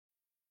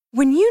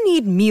When you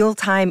need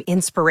mealtime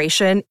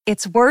inspiration,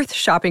 it's worth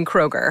shopping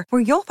Kroger,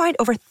 where you'll find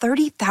over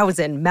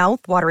 30,000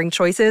 mouth-watering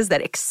choices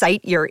that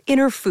excite your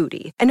inner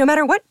foodie. And no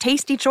matter what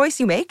tasty choice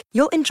you make,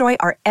 you'll enjoy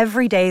our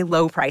everyday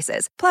low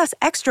prices, plus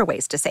extra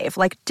ways to save,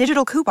 like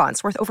digital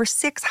coupons worth over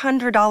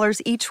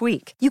 $600 each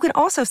week. You can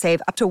also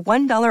save up to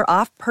 $1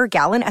 off per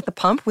gallon at the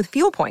pump with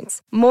fuel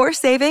points. More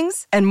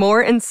savings and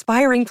more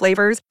inspiring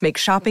flavors make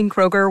shopping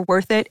Kroger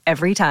worth it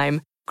every time.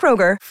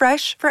 Kroger,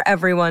 fresh for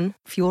everyone.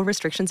 Fuel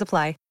restrictions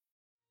apply.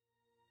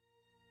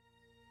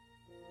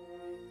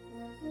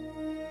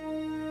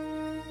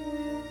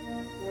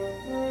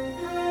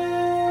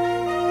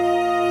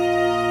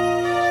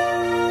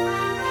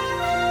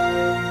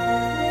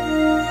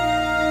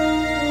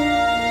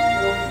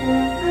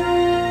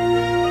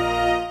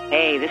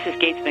 Hey, this is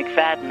Gates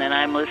McFadden, and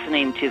I'm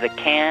listening to the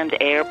Canned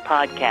Air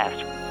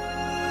Podcast.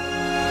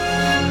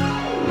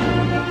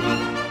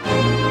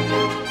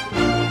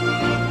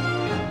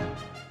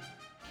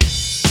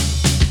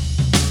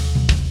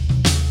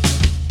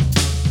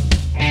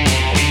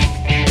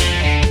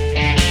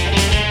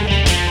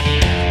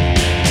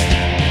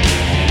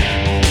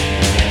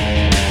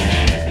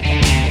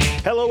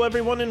 Hello,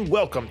 everyone, and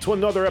welcome to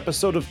another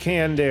episode of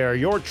Canned Air,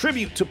 your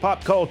tribute to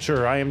pop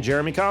culture. I am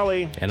Jeremy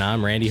Colley. And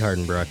I'm Randy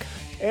Hardenbrook.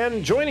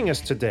 And joining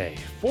us today,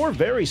 four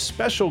very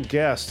special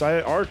guests.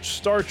 Our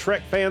Star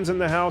Trek fans in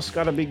the house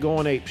got to be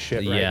going ape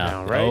shit right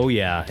now, right? Oh,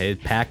 yeah.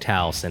 It packed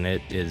house, and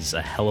it is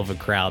a hell of a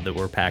crowd that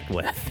we're packed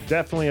with.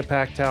 Definitely a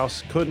packed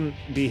house. Couldn't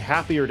be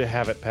happier to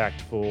have it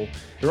packed full.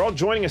 They're all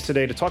joining us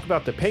today to talk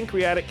about the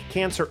Pancreatic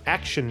Cancer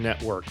Action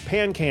Network,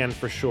 PanCAN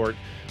for short,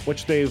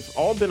 which they've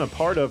all been a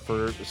part of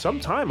for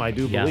some time, I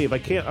do believe.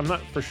 I'm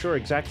not for sure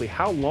exactly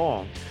how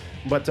long.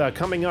 But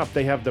coming up,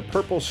 they have the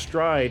Purple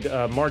Stride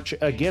March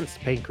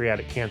Against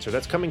Pancreatic Cancer.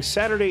 That's coming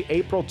Saturday,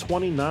 April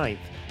 29th,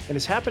 and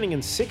it's happening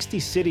in 60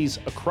 cities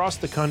across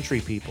the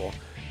country, people.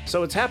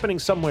 So it's happening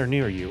somewhere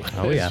near you.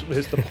 Oh, yeah.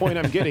 is the point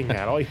I'm getting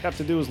at. All you have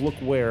to do is look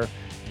where,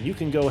 and you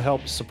can go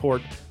help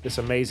support this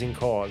amazing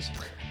cause.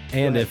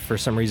 And if for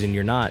some reason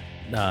you're not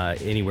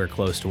anywhere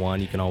close to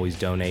one, you can always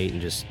donate and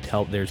just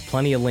help. There's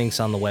plenty of links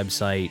on the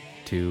website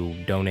to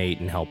donate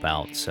and help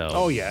out.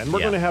 So and we're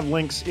going to have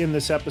links in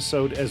this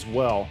episode as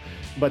well.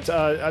 But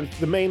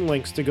the main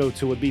links to go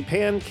to would be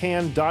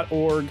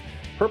pancan.org,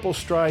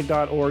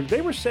 purplestride.org.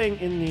 They were saying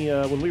in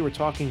the when we were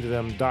talking to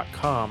them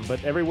 .com,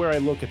 but everywhere I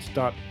look it's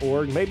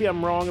 .org. Maybe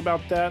I'm wrong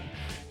about that.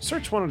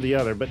 Search one or the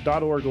other, but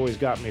 .org always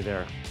got me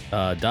there.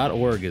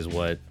 .org is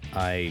what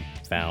I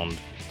found.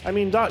 I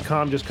mean,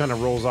 .com just kind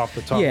of rolls off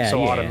the tongue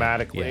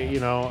automatically, you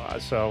know.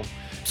 So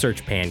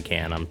search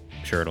PanCAN. I'm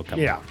sure it'll come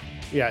up.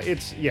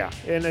 Yeah.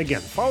 And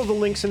again, follow the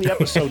links in the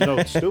episode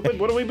notes, stupid.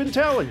 What have we been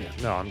telling you?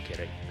 No, I'm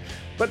kidding.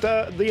 But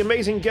the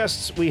amazing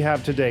guests we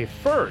have today.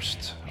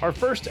 First, our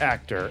first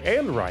actor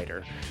and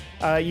writer.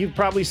 You've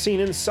probably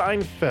seen in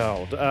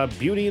Seinfeld,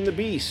 Beauty and the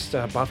Beast,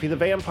 Buffy the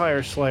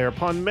Vampire Slayer,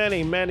 upon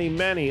many, many,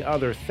 many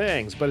other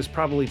things, but is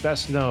probably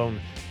best known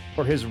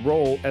for his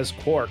role as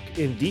Quark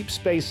in Deep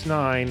Space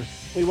Nine.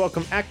 We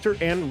welcome actor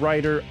and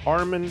writer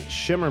Armin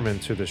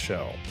Shimerman to the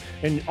show.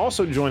 And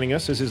also joining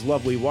us is his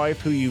lovely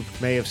wife, who you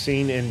may have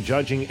seen in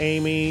Judging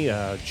Amy,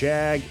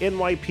 Jag,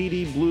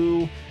 NYPD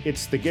Blue,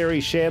 It's the Gary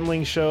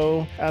Shandling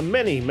Show,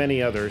 many,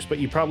 many others, but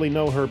you probably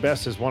know her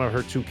best as one of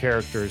her two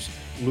characters,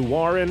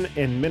 Luarin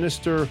and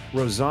Minister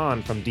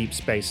Roseanne from Deep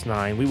Space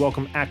Nine. We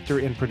welcome actor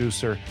and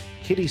producer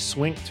Kitty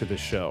Swink to the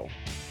show.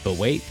 But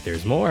wait,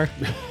 there's more.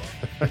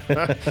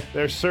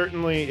 There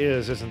certainly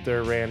is, isn't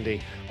there,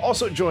 Randy?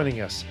 Also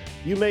joining us,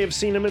 you may have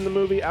seen him in the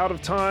movie Out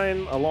of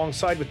Time,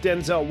 alongside with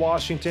Denzel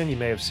Washington. You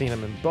may have seen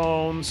him in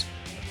Bones,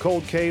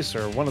 Cold Case,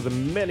 or one of the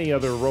many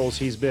other roles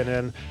he's been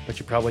in, but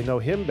you probably know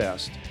him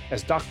best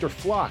as Dr.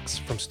 Phlox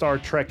from Star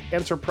Trek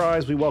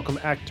Enterprise. We welcome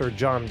actor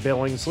John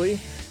Billingsley.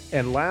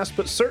 And last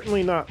but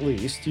certainly not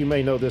least, you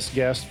may know this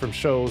guest from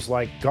shows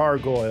like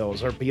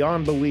Gargoyles or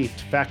Beyond Belief,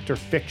 Fact or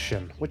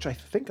Fiction, which I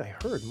think I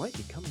heard might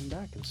be coming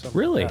back in some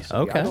Really? capacity.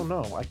 Okay. I don't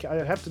know. I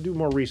have to do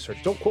more research.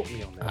 Don't quote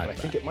me on that, but I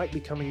think it might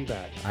be coming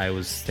back. I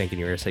was thinking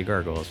you were going to say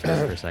Gargoyles for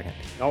a second.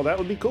 Oh, that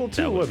would be cool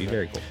too, That would wouldn't be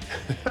it?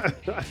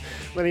 very cool.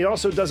 And he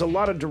also does a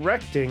lot of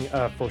directing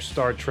for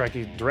Star Trek.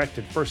 He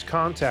directed First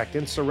Contact,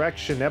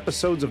 Insurrection,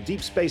 episodes of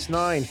Deep Space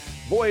Nine,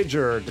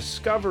 Voyager,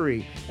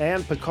 Discovery,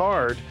 and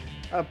Picard,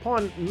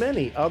 upon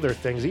many other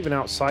things, even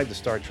outside the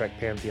Star Trek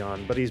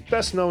pantheon. But he's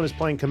best known as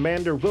playing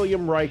Commander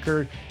William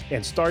Riker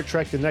in Star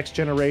Trek The Next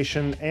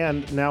Generation,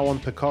 and now on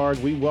Picard.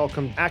 We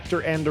welcome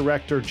actor and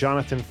director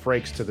Johnathan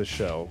Frakes to the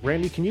show.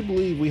 Randy, can you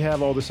believe we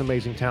have all this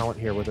amazing talent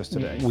here with us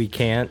today? We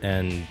can't,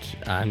 and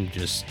I'm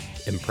just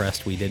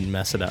impressed we didn't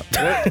mess it up.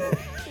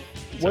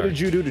 What did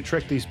you do to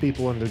trick these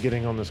people into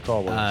getting on this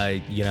call with us?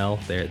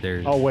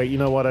 They're... Oh, wait, you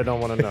know what? I don't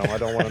want to know. I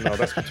don't want to know.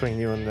 That's between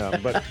you and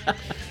them.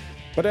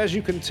 But as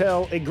you can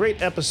tell, a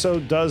great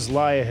episode does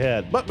lie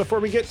ahead. But before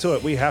we get to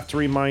it, we have to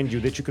remind you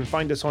that you can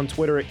find us on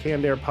Twitter at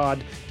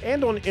CannedAirPod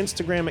and on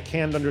Instagram at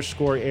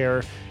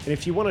Canned_Air. And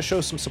if you want to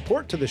show some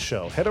support to the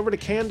show, head over to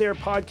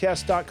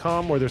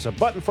cannedairpodcast.com where there's a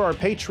button for our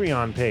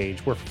Patreon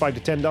page where for $5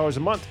 to $10 a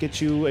month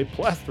gets you a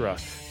plethora.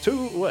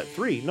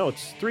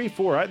 It's 3,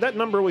 4. That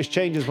number always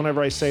changes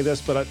whenever I say this,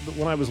 but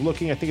when I was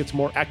looking, I think it's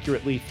more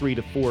accurately 3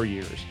 to 4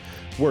 years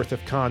worth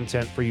of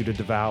content for you to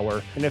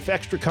devour. And if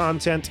extra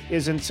content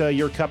isn't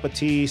your cup of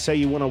tea, say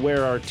you want to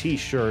wear our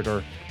t-shirt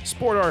or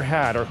sport our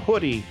hat or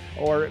hoodie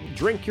or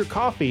drink your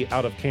coffee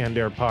out of Canned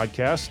Air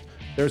Podcast,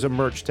 there's a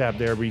merch tab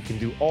there where you can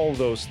do all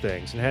those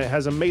things. And it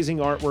has amazing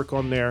artwork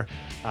on there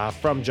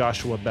from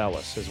Joshua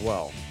Bellis as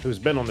well, who's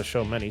been on the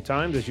show many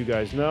times, as you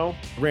guys know.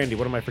 Randy,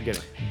 what am I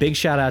forgetting? Big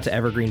shout out to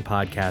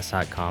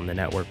evergreenpodcast.com, the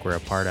network we're a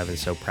part of, and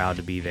so proud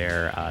to be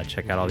there.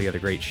 Check out all the other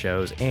great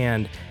shows.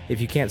 And if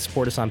you can't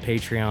support us on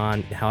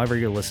Patreon, however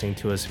you're listening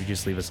to us, if you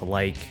just leave us a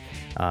like,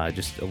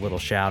 just a little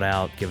shout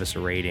out, give us a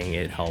rating,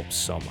 it helps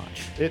so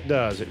much. It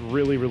does. It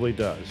really, really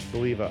does.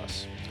 Believe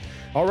us.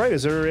 All right,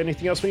 is there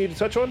anything else we need to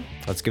touch on?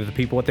 Let's give the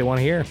people what they want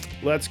to hear.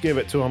 Let's give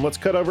it to them. Let's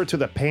cut over to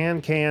the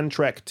Pan-Can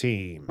Trek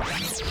team.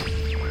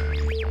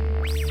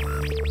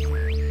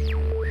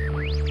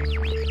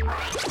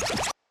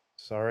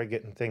 Sorry,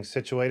 getting things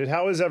situated.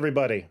 How is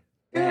everybody?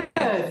 Good.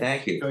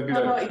 Thank you. Good.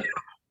 How about you?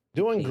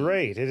 Doing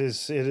great. It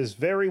is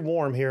very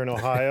warm here in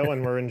Ohio,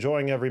 and we're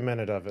enjoying every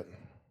minute of it.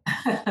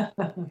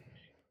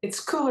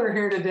 It's cooler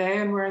here today,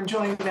 and we're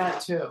enjoying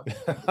that too.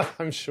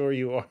 I'm sure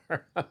you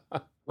are.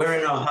 Where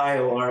in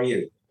Ohio are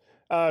you?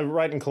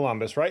 Right in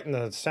Columbus, right in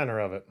the center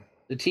of it.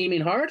 The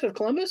teeming heart of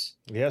Columbus?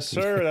 Yes,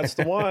 sir. That's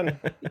the one.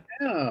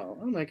 Oh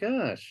my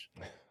gosh.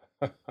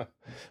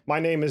 My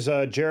name is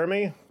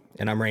Jeremy.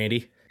 And I'm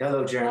Randy.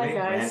 Hello, Jeremy. Hi,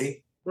 guys.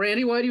 Randy.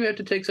 Randy, why do you have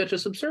to take such a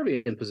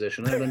subservient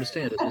position? I don't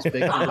understand. Is this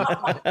big?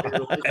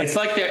 It's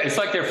like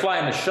they're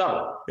flying the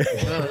shuttle.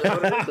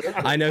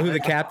 I know who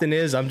the captain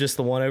is. I'm just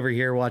the one over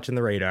here watching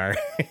the radar.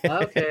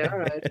 Okay, all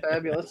right,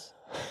 fabulous.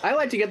 I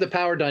like to get the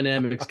power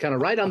dynamics kind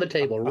of right on the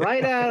table,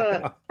 right out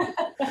of...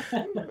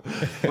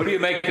 What do you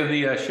make of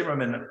the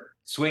Shimerman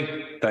Swink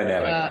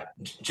dynamic?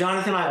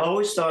 Johnathan, I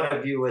always thought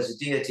of you as a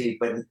deity,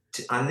 but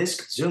on this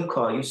Zoom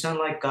call, you sound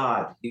like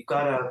God. You've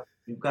got a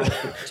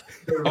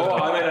Oh,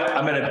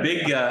 I'm in a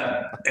big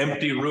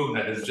empty room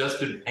that has just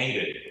been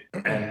painted,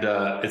 and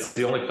it's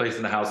the only place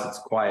in the house that's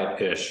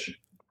quiet-ish.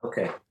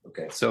 Okay.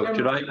 So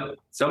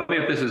tell me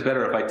if this is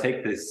better if I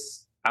take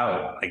this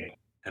out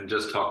and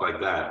just talk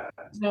like that.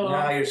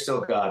 No, you're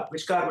still God.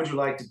 Which God would you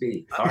like to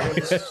be?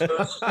 Artemis?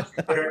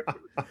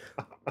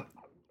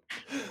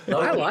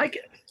 I like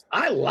it.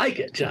 I like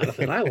it,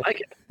 Johnathan. I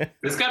like it.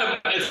 It's got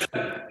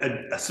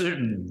a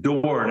certain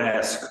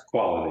Dorn-esque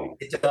quality.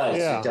 It does.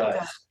 Yeah. It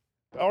does.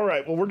 All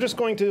right. Well, we're just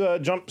going to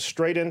jump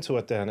straight into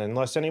it then,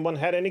 unless anyone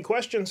had any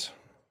questions.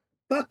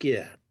 Fuck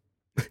yeah.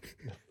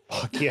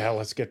 Fuck yeah,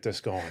 let's get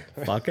this going.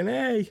 Fucking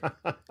A.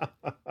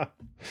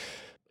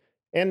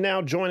 And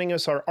now joining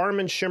us are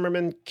Armin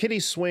Shimerman,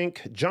 Kitty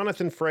Swink,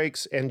 Johnathan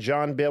Frakes, and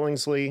John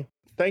Billingsley.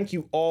 Thank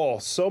you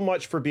all so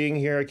much for being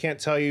here. I can't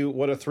tell you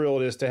what a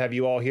thrill it is to have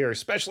you all here,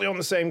 especially on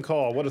the same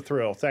call. What a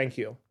thrill. Thank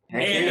you.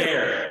 Canned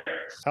air.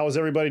 How is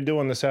everybody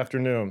doing this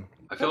afternoon?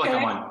 I feel like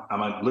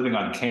I'm living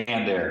on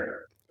canned air.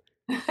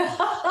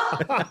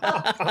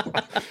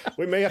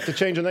 We may have to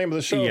change the name of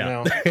the show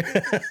now.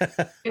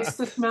 It's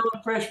the smell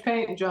of fresh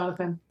paint,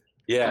 Johnathan.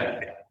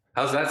 Yeah.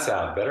 How's that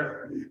sound?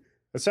 Better?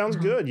 It sounds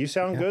good. You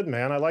sound good,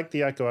 man. I like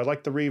the echo. I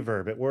like the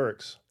reverb. It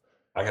works.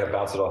 I got to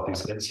bounce it off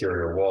these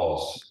interior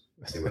walls.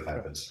 See what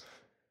happens.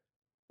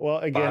 Well,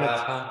 again,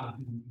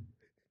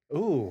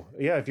 ooh,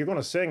 yeah, if you're going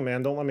to sing,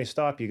 man, don't let me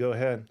stop you. Go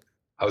ahead.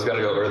 I was going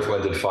to go Earth,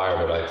 Wind, and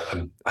Fire, but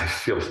I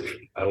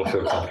don't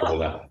feel comfortable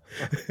now.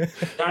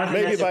 Johnathan,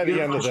 Maybe by the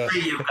end of this.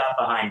 Tree you've got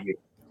behind you.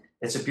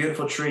 It's a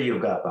beautiful tree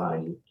you've got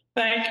behind you.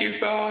 Thank you,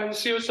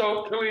 guys. You're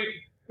so sweet.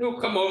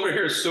 You'll come over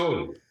here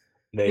soon.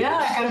 Neighbors.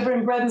 Yeah, I got to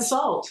bring bread and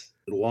salt.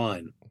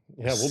 Wine.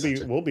 Yeah,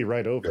 we'll be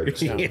right over.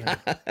 Yeah.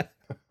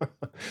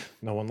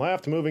 No one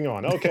laughed. Moving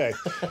on. Okay.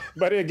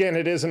 But again,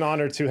 it is an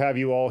honor to have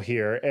you all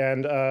here.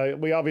 And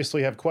we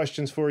obviously have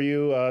questions for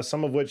you,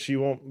 some of which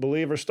you won't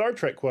believe are Star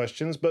Trek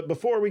questions. But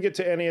before we get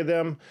to any of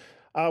them,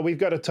 we've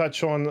got to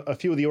touch on a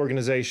few of the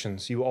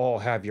organizations you all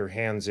have your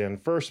hands in.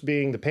 First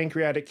being the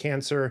Pancreatic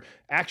Cancer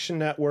Action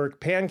Network,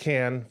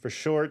 PanCan for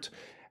short,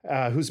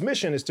 whose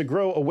mission is to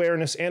grow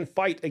awareness and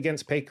fight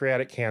against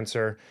pancreatic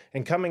cancer.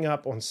 And coming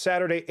up on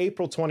Saturday,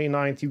 April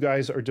 29th, you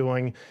guys are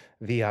doing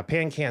the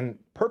PanCan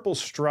Purple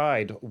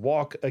Stride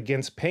Walk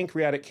Against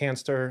Pancreatic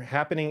Cancer,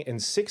 happening in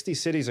 60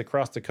 cities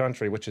across the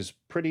country, which is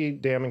pretty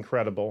damn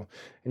incredible.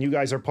 And you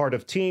guys are part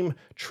of Team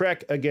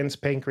Trek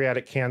Against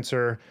Pancreatic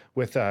Cancer,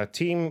 with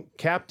team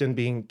captain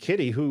being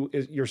Kitty, who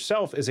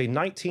yourself is a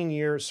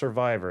 19-year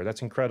survivor.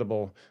 That's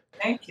incredible.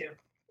 Thank you.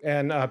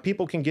 And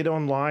people can get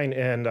online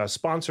and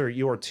sponsor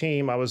your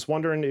team. I was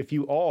wondering if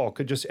you all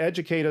could just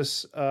educate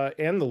us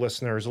and the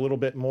listeners a little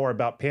bit more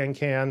about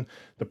PanCan,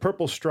 the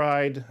Purple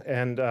Stride,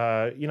 and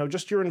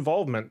just your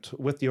involvement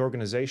with the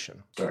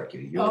organization.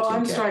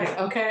 I'm starting.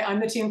 Okay, I'm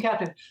the team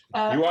captain.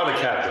 You are the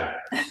captain.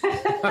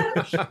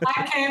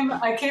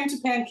 I came to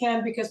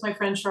PanCan because my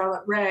friend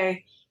Charlotte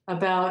Ray,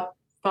 about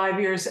 5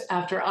 years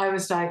after I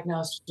was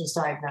diagnosed,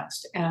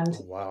 and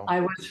Wow.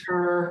 I was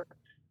her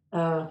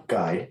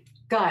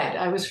Guide.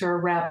 I was her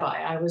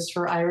rabbi. I was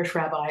her Irish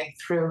rabbi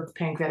through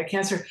pancreatic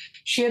cancer.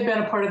 She had been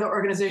a part of the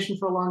organization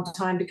for a long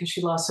time because she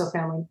lost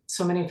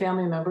so many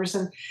family members.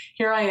 And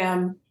here I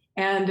am.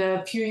 And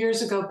a few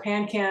years ago,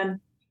 PanCan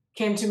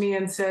came to me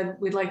and said,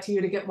 we'd like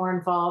you to get more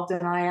involved.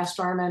 And I asked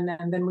Armin,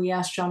 and then we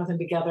asked Johnathan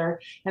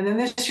together. And then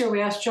this year we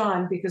asked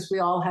John because we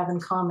all have in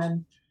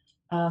common.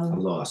 A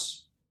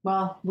loss.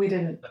 Well, we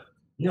didn't.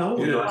 No,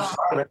 we lost.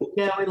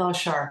 Yeah, we lost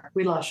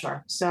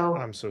Shar. So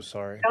I'm so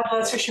sorry. God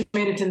bless her. She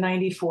made it to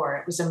 94.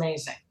 It was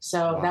amazing.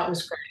 So that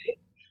was great.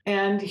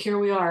 And here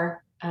we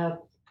are.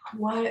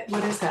 What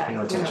is that? Pay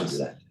no attention to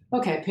that.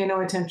 Okay, pay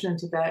no attention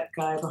to that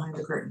guy behind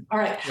the curtain. All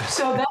right,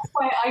 so that's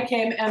why I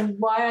came, and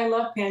why I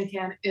love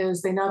PanCan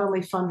is they not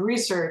only fund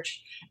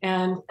research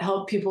and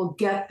help people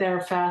get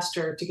there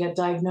faster, to get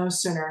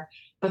diagnosed sooner,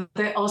 but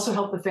they also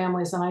help the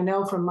families. And I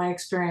know from my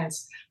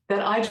experience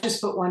that I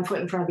just put one foot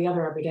in front of the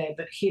other every day,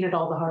 but he did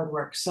all the hard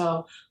work.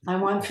 So I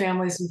want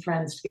families and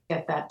friends to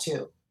get that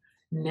too.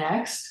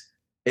 Next.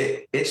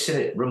 It's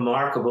a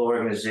remarkable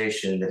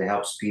organization that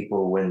helps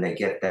people when they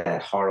get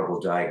that horrible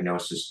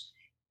diagnosis.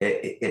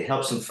 It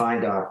helps them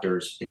find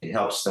doctors. It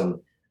helps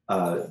them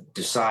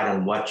decide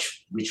on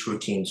which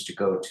routines to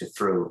go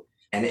through.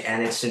 And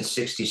it's in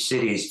 60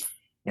 cities,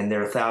 and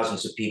there are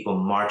thousands of people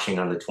marching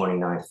on the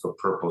 29th for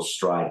Purple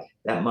Stride.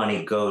 That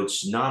money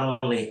goes not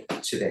only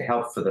to the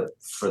help for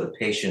the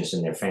patients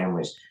and their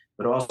families,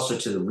 but also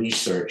to the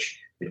research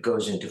that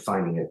goes into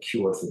finding a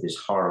cure for this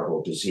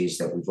horrible disease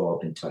that we've all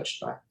been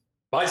touched by.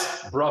 My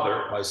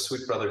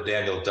sweet brother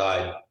Daniel,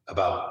 died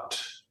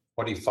about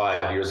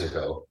 25 years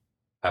ago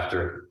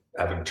after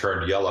having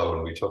turned yellow,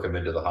 and we took him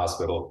into the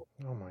hospital.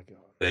 Oh my God.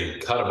 They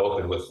cut him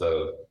open with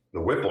the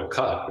Whipple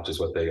cut, which is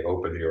what they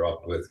open you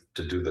up with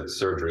to do the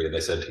surgery. And they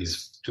said,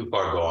 he's too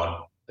far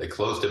gone. They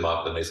closed him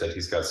up and they said,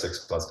 he's got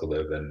 6 months to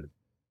live. And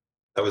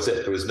that was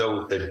it. There was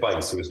no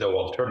advice. There was no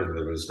alternative.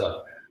 There was nothing.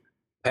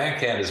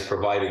 PanCan is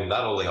providing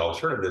not only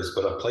alternatives,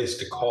 but a place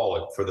to call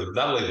it for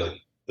not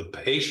only the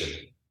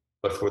patient,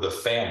 but for the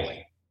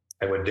family.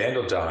 And when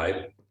Daniel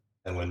died,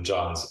 and when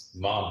John's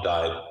mom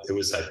died, it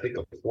was, I think,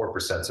 a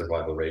 4%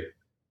 survival rate.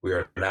 We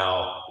are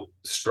now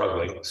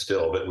struggling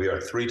still, but we are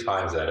 3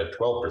 times that at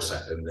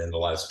 12%. And in the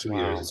last 2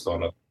 years, it's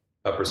gone up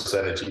a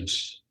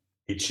percentage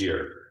each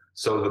year.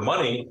 So the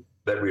money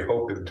that we're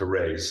hoping to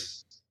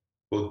raise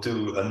will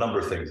do a number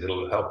of things.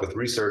 It'll help with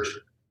research,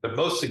 but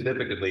most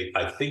significantly,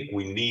 I think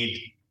we need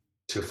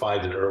to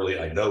find an early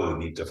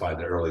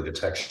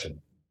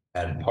detection.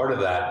 And part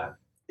of that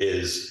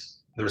is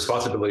the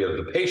responsibility of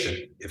the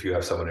patient. If you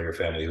have someone in your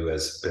family who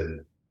has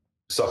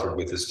suffered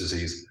with this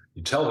disease,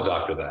 you tell the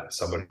doctor that,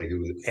 somebody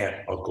who is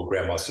aunt, uncle,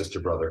 grandma, sister,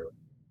 brother.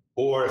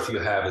 Or if you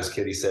have, as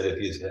Kitty said, if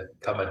you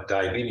come at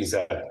diabetes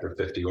after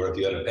 50, or if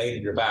you had a pain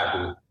in your back,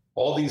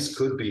 all these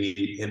could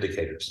be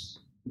indicators.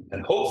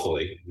 And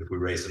hopefully, if we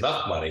raise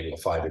enough money, we'll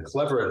find a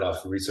clever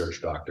enough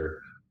research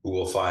doctor who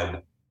will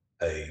find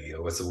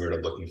what's the word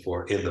I'm looking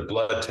for, in the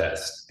blood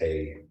test,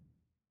 a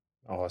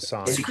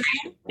sign.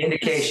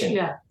 Indication.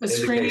 Yeah, a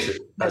screening.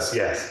 Indication.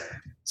 Yes.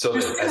 So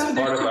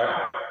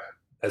that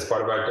as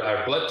part of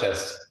our blood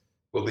test,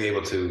 we'll be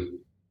able to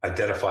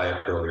identify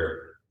it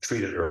earlier,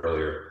 treat it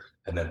earlier,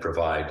 and then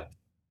provide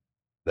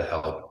the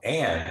help.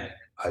 And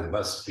I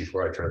must,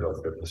 before I turn it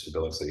over to Mr.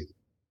 Billingsley,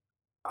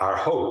 our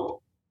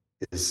hope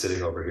is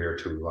sitting over here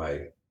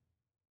to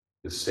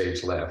the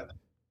stage left.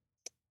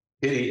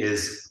 Kitty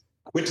is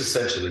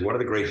quintessentially one of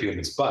the great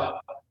humans, but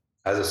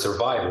as a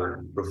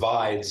survivor,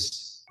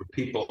 provides for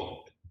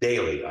people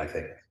daily, I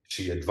think.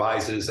 She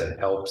advises and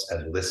helps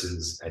and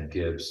listens and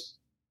gives.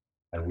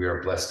 And we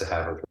are blessed to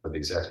have her for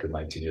these extra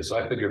 19 years. So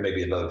I figure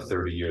maybe another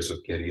 30 years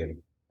with Kitty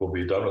and we'll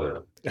be done with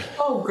her.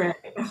 Oh, great.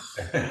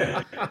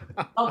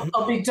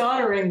 I'll be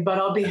doddering, but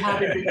I'll be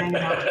happy to hang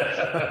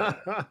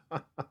out.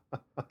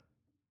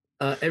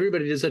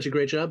 Everybody did such a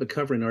great job at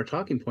covering our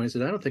talking points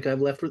that I don't think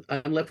I'm left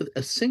with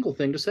a single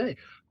thing to say.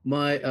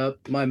 My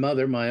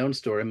mother, my own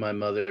story. My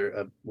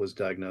mother was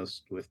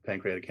diagnosed with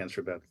pancreatic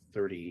cancer about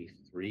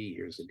 33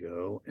 years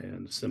ago,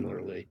 and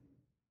similarly,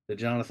 to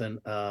Johnathan,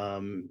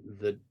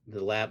 the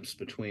lapse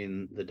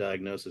between the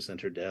diagnosis and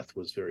her death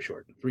was very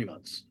short, 3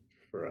 months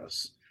for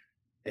us,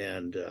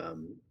 and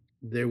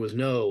there was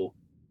no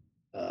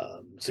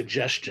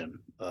suggestion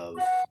of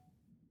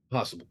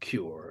possible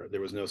cure.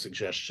 There was no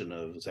suggestion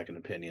of a second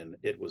opinion.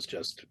 It was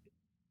just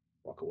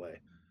walk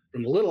away.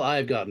 From the little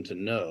I've gotten to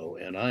know,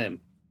 and I am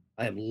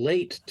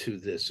late to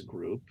this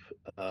group.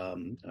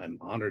 I'm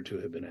honored to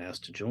have been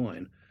asked to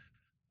join,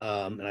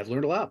 and I've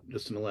learned a lot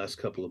just in the last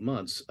couple of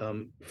months.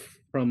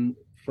 From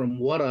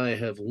what I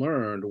have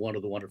learned, one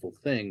of the wonderful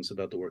things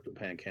about the work that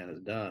PanCan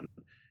has done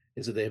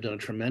is that they have done a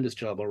tremendous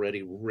job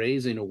already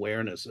raising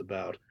awareness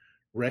about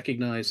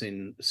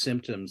recognizing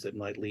symptoms that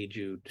might lead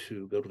you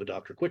to go to the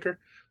doctor quicker,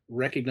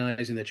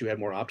 recognizing that you have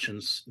more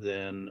options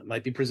than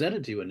might be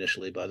presented to you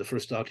initially by the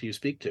first doctor you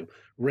speak to,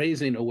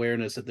 raising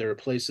awareness that there are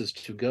places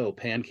to go,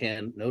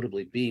 PanCan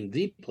notably being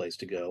the place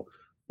to go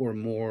for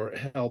more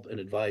help and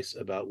advice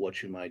about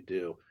what you might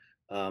do.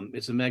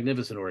 It's a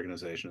magnificent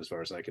organization, as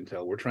far as I can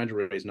tell. We're trying to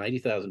raise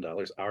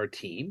 $90,000, our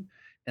team.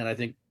 And I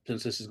think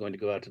since this is going to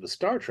go out to the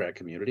Star Trek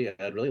community,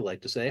 I'd really like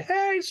to say,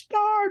 hey,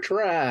 Star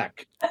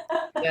Trek!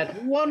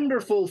 That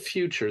wonderful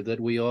future that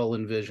we all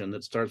envision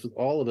that starts with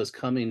all of us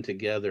coming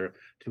together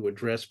to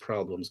address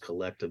problems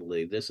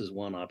collectively. This is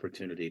one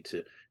opportunity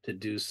to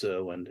do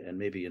so, and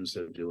maybe in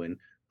so doing,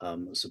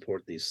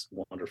 support these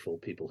wonderful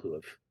people who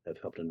have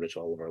helped enrich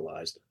all of our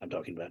lives. I'm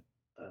talking about,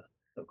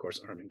 of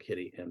course, Armin,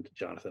 Kitty, and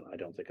Johnathan. I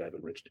don't think I've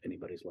enriched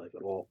anybody's life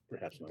at all.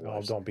 Perhaps my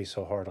wife. Oh, don't be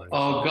so hard on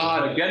yourself. Oh,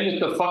 God, again with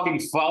the fucking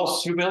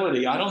false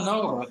humility. I don't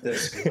know about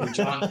this,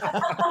 John.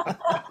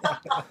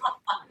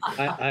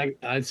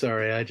 I'm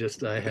sorry. I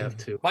have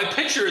to. My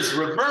picture is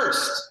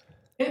reversed.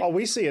 Oh,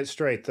 we see it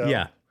straight, though.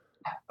 Yeah.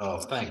 Oh,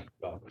 thank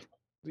God.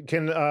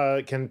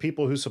 Can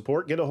people who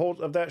support get a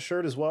hold of that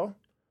shirt as well?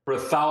 For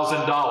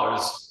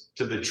 $1,000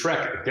 to the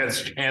Trek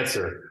Against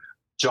Cancer,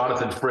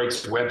 Johnathan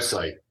Frakes'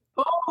 website.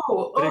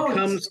 But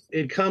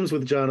it comes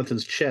with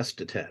Jonathan's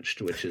chest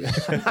attached, which is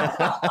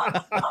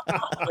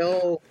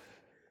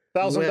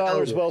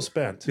 $1,000 well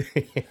spent.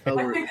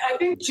 I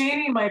think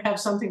Jeannie might have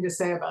something to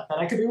say about that.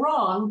 I could be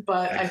wrong,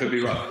 but I could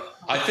be wrong.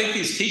 I think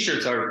these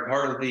T-shirts are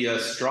part of the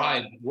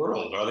Stride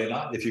world, are they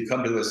not? If you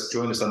come to us,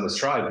 join us on the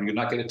Stride, you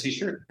not get a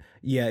T-shirt.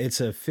 Yeah, it's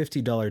a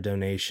 $50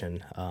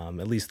 donation.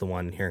 At least the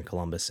one here in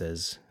Columbus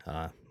is.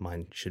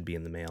 Mine should be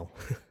in the mail.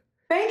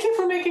 Thank you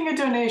for making a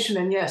donation,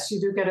 and yes,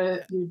 you do.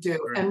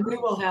 And we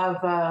will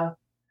have,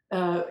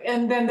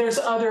 and then there's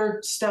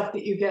other stuff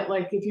that you get,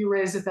 like if you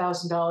raise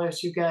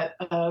 $1,000, you get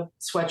a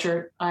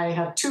sweatshirt. I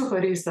have 2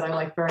 hoodies that I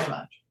like very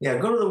much. Yeah,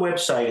 go to the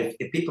website.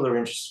 If people are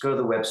interested, go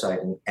to the website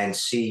and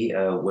see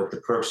what the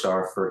perks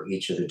are for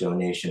each of the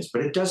donations.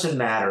 But it doesn't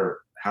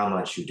matter how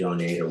much you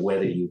donate or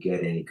whether you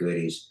get any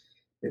goodies.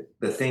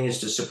 The thing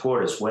is to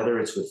support us, whether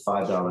it's with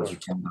 $5 or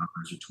 $10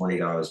 or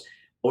 $20.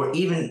 Or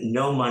even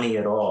no money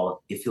at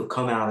all, if you'll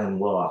come out and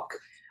walk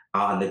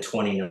on the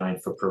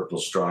 29th for Purple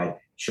Stride,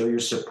 show your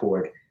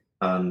support.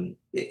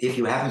 If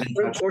you haven't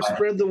been touched or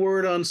spread the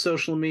word on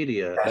social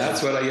media.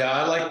 That's what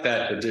I like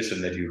that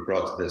addition that you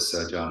brought to this,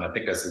 John. I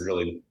think that's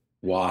really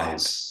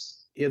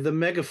wise. Yeah, the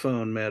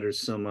megaphone matters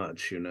so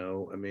much,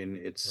 I mean,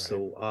 it's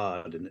so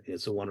odd, and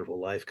it's a wonderful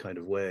life kind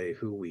of way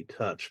who we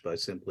touch by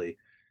simply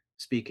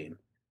speaking.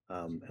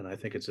 And I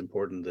think it's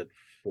important that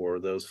for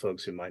those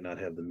folks who might not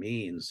have the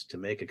means to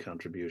make a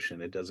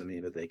contribution, it doesn't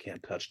mean that they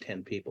can't touch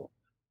 10 people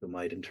who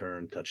might in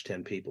turn touch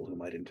 10 people who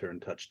might in turn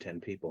touch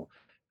 10 people.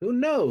 Who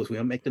knows?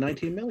 We'll make the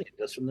 19 million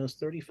just from those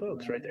 30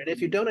 folks right there. And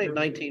if you donate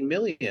 19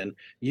 million,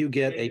 you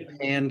get a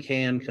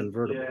Pan-Can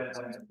convertible.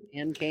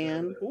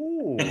 Pan-Can?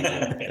 Ooh.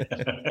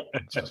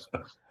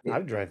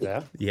 I'd drive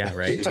that. Yeah,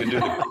 right. To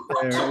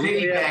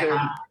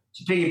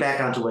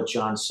piggyback onto what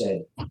John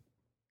said,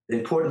 the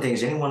important thing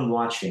is anyone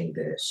watching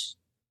this,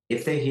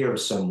 if they hear of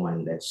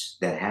someone that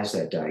has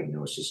that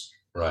diagnosis,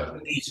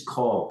 please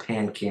call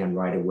Pan-Can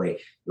right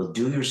away. You'll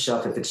do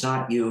yourself, if it's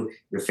not you,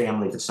 your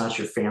family, if it's not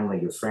your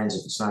family, your friends,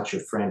 if it's not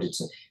your friend, it's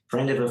a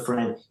friend of a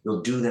friend, you'll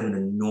do them an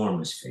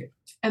enormous favor.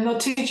 And they'll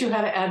teach you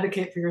how to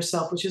advocate for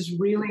yourself, which is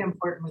really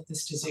important with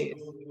this disease.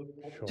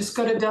 Sure. Just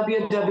go to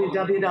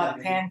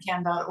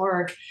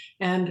www.pancan.org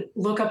and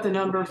look up the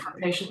number for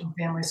patient and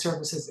family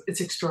services.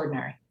 It's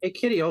extraordinary. Hey,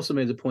 Kitty also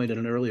made the point in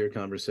an earlier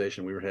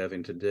conversation we were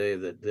having today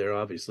that there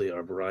obviously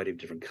are a variety of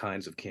different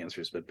kinds of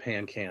cancers, but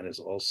Pan-Can has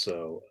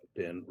also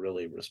been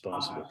really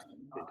responsible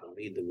to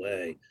lead the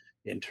way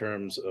in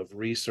terms of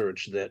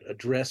research that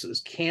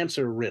addresses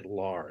cancer writ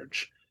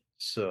large.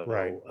 So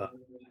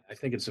I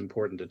think it's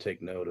important to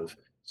take note of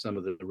some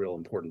of the real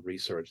important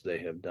research they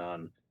have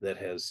done that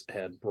has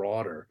had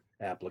broader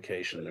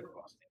application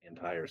across the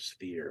entire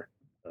sphere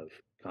of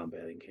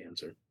combating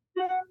cancer.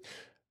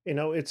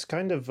 It's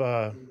kind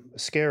of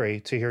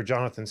scary to hear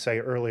Johnathan say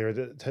earlier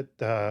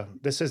that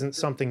this isn't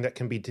something that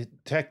can be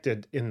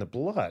detected in the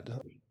blood.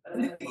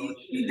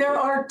 There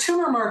are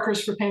tumor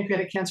markers for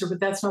pancreatic cancer, but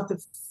that's not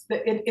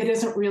it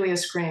isn't really a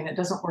screen. It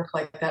doesn't work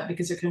like that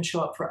because it can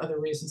show up for other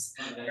reasons.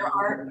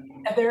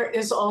 There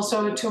is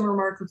also a tumor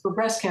marker for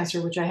breast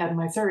cancer, which I had in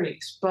my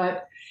 30s.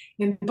 But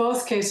in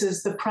both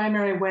cases, the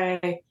primary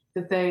way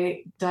that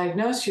they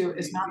diagnose you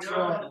is not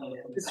through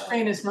the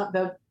screen. Is not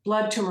the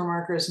blood tumor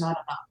marker is not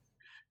enough.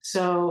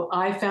 So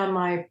I found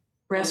my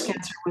breast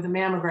cancer with a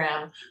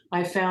mammogram.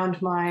 I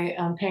found my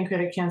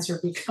pancreatic cancer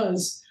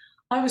because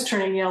I was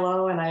turning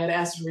yellow and I had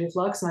acid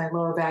reflux and I had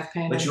lower back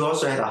pain. But you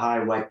also had a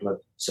high white blood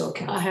cell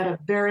count. I had a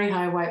very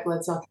high white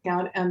blood cell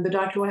count. And the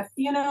doctor went,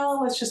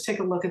 let's just take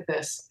a look at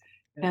this.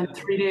 And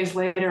 3 days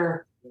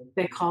later,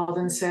 they called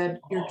and said,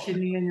 your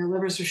kidney and your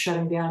livers are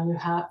shutting down. You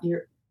have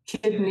your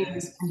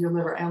kidneys and your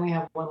liver, I only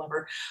have one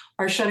liver,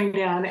 are shutting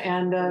down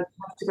and you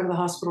have to go to the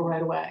hospital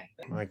right away.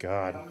 My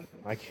God,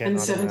 I can't.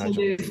 And 17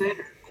 days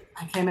later,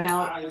 I came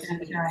out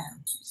and here I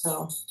am.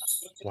 So.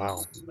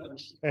 Wow.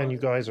 And you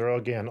guys are,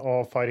 again,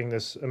 all fighting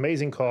this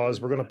amazing cause.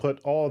 We're going to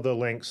put all the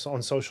links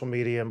on social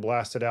media and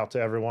blast it out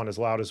to everyone as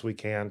loud as we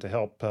can to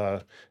help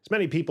as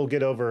many people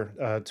get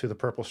over to the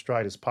Purple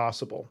Stride as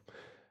possible.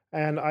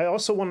 And I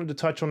also wanted to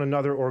touch on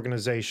another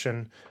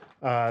organization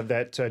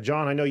that,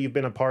 John, I know you've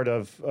been a part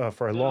of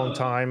for a long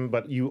time,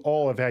 but you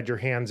all have had your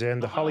hands in,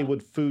 the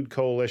Hollywood Food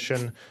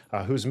Coalition,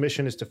 whose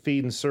mission is to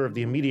feed and serve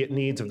the immediate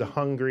needs of the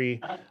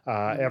hungry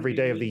every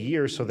day of the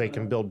year so they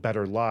can build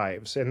better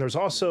lives. And there's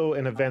also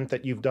an event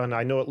that you've done,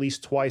 I know at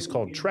least twice,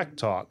 called Trek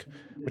Talk,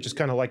 which is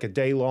kind of like a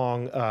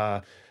day-long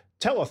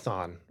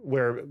telethon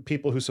where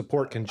people who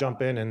support can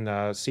jump in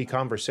and see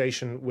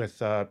conversation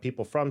with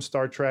people from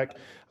Star Trek. I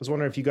was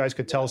wondering if you guys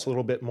could tell us a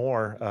little bit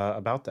more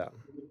about that.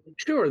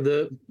 Sure.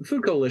 The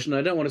Food Coalition,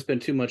 I don't want to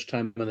spend too much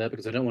time on that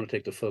because I don't want to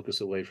take the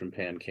focus away from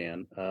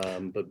PanCan.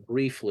 But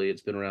briefly,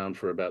 it's been around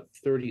for about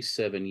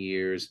 37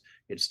 years.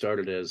 It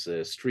started as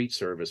a street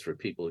service for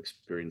people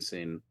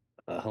experiencing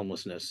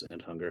homelessness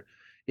and hunger.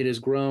 It has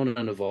grown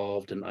and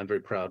evolved, and I'm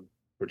very proud,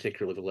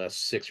 particularly over the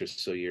last 6 or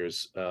so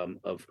years,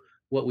 of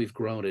what we've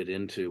grown it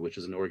into, which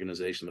is an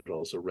organization that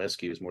also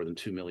rescues more than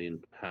 2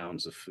 million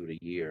pounds of food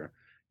a year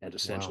and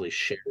essentially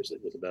shares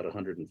it with about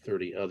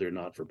 130 other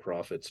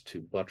not-for-profits to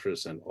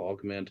buttress and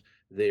augment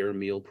their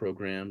meal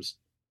programs.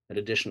 And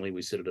additionally,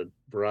 we sit at a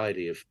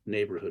variety of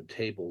neighborhood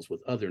tables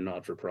with other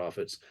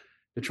not-for-profits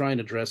to try and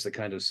address the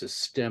kind of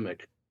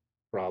systemic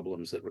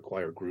problems that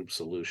require group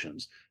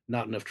solutions.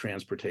 Not enough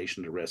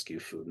transportation to rescue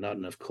food, not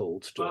enough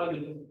cold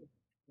storage,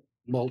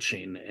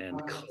 mulching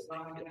and culling,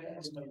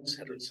 et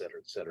cetera, et cetera,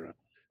 et cetera.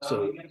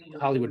 So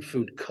Hollywood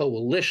Food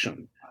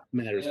Coalition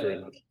matters very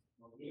much.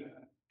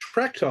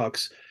 Trek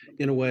Talks,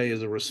 in a way,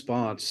 is a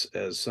response,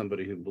 as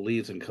somebody who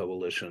believes in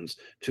coalitions,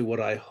 to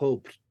what I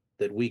hope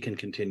that we can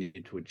continue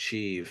to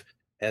achieve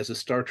as a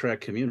Star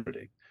Trek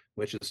community,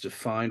 which is to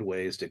find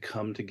ways to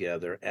come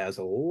together as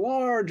a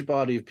large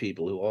body of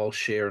people who all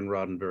share in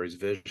Roddenberry's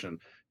vision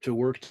to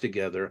work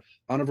together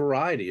on a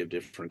variety of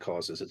different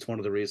causes. It's one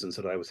of the reasons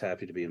that I was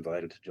happy to be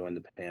invited to join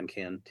the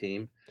PanCan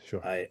team.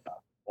 Sure. I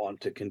want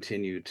to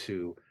continue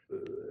to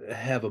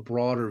have a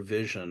broader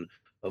vision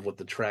of what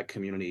the track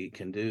community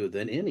can do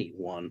than any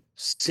one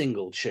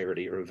single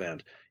charity or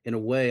event. In a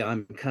way,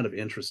 I'm kind of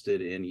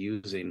interested in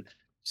using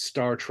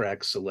Star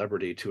Trek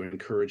celebrity to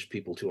encourage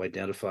people to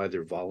identify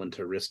their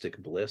voluntaristic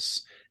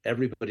bliss.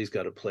 Everybody's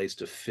got a place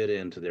to fit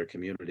into their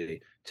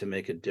community to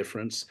make a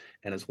difference.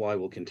 And it's why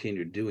we'll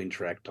continue doing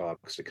Trek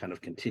Talks to kind of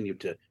continue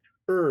to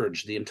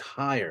urge the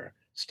entire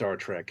Star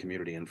Trek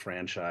community and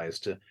franchise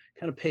to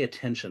kind of pay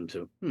attention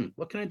to,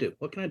 what can I do?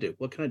 What can I do?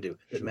 What can I do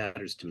that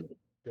matters to me?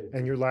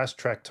 And your last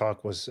Trek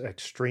Talk was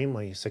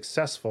extremely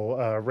successful,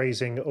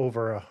 raising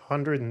over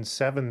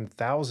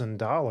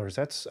 $107,000.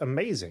 That's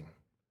amazing.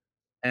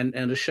 And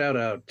a shout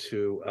out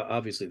to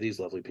obviously these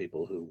lovely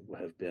people who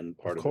have been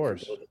part of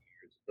it,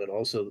 but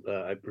also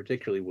I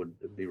particularly would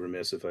be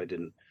remiss if I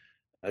didn't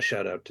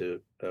shout out to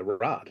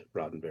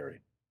Roddenberry,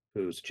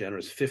 whose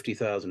generous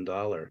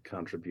 $50,000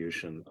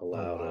 contribution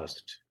allowed us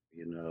to,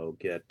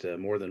 get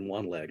more than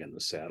one leg in the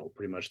saddle,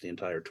 pretty much the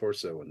entire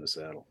torso in the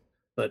saddle.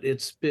 But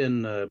it's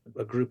been a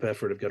group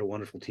effort. I've got a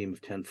wonderful team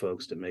of 10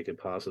 folks to make it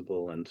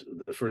possible. And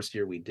the first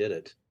year we did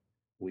it,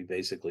 we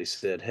basically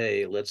said,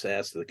 hey, let's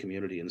ask the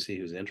community and see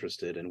who's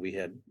interested. And we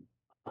had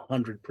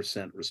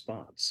 100%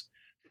 response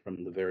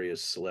from the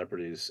various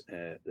celebrities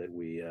that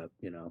we,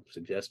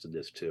 suggested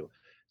this to.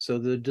 So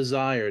the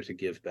desire to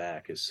give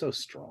back is so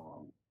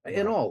strong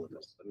in all of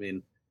us. I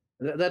mean,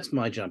 that's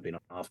my jumping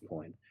off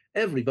point.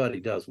 Everybody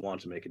does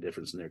want to make a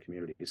difference in their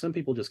community. Some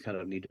people just kind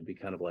of need to be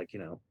kind of like,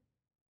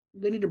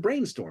 they need to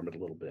brainstorm it a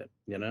little bit,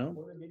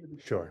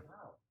 Sure.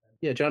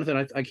 Yeah,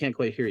 Jonathan, I can't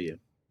quite hear you.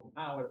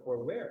 How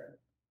or where?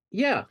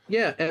 Yeah,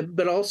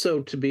 but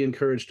also to be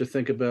encouraged to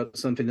think about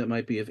something that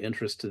might be of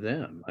interest to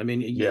them. I mean,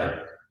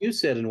 you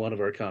said in one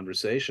of our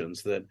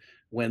conversations that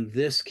when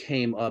this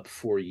came up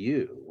for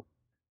you,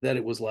 that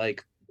it was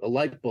like a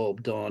light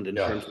bulb dawned in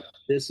terms of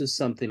this is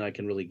something I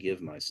can really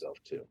give myself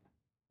to.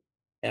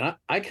 And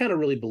I kind of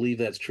really believe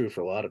that's true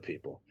for a lot of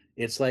people.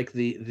 It's like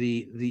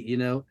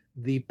the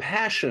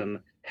passion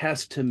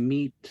has to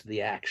meet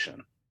the action.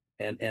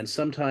 And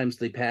sometimes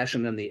the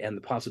passion and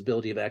the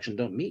possibility of action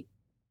don't meet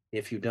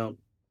if you don't,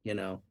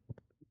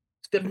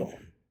 spitball.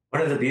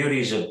 One of the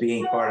beauties of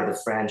being part of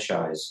the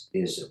franchise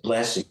is a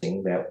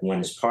blessing that one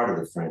is part of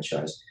the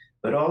franchise,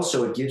 but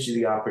also it gives you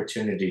the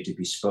opportunity to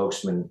be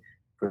spokesman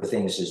for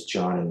things as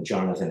John and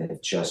Johnathan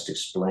have just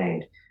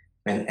explained.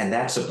 And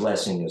that's a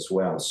blessing as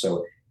well.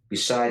 So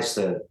besides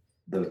the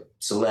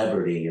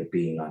celebrity of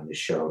being on the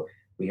show,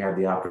 we have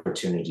the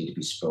opportunity to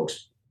be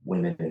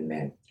spokeswomen and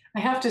men. I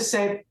have to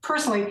say,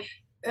 personally,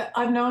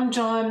 I've known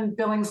John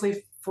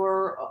Billingsley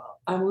for,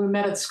 we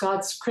met at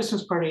Scott's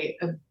Christmas party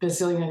a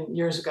bazillion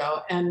years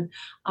ago, and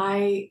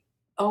I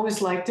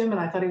always liked him, and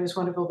I thought he was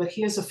wonderful, but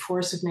he is a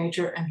force of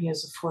nature, and he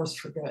is a force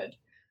for good.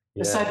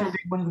 Yeah. Aside from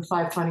being one of the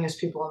 5 funniest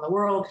people in the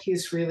world,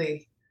 he's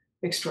really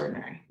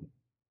extraordinary.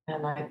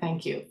 And I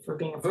thank you for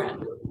being a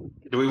friend.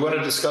 Do we want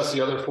to discuss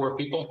the other 4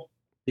 people?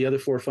 The other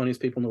 4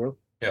 funniest people in the world?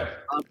 Yeah.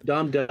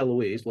 Dom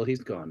DeLuise, well,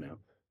 he's gone now.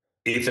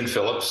 Ethan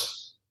Phillips.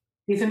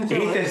 Ethan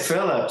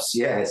Phillips,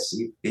 yes.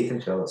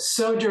 Ethan Phillips.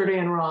 So dirty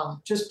and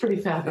wrong. Just pretty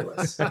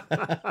fabulous.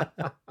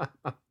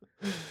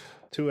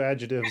 2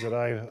 adjectives that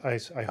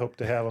I hope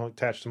to have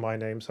attached to my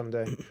name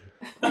someday.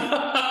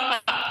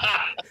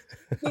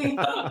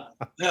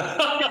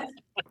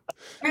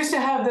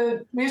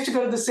 We used to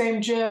go to the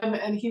same gym,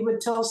 and he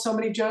would tell so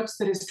many jokes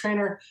that his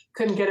trainer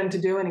couldn't get him to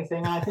do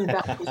anything. I think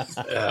that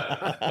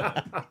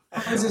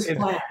was his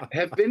plan.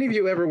 Have any of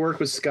you ever worked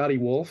with Scotty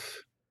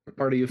Wolf?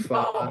 Party of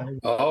Five?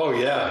 Oh,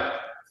 yeah.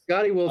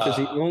 Scotty Wolf is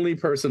the only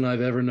person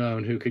I've ever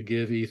known who could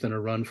give Ethan a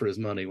run for his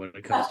money when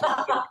it comes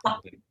to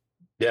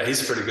Yeah,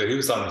 he's pretty good. He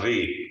was on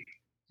V.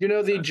 You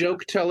know the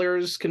Joke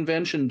Tellers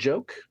Convention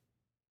joke?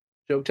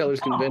 Joke Tellers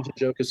Convention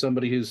joke is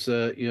somebody who's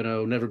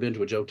never been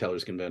to a Joke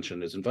Tellers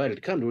Convention, is invited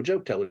to come to a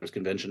Joke Tellers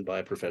Convention by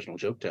a professional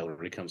joke teller.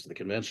 When he comes to the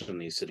convention,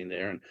 and he's sitting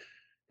there, and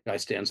guy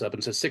stands up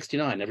and says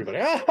 69. Everybody,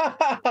 ah, ha,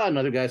 ha, ha.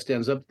 Another guy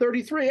stands up,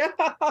 33. Ah,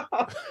 ha, ha,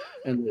 ha.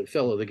 And the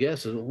fellow, the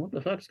guest, says, well, what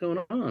the fuck's going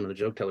on? And the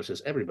joke teller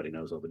says, everybody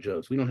knows all the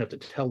jokes. We don't have to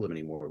tell them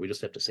anymore. We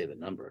just have to say the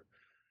number.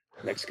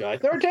 Next guy,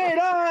 13.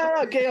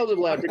 Ah, gales of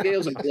laughter,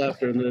 gales of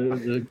laughter. And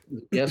the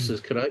guest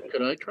says, could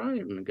I try?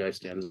 And the guy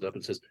stands up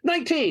and says,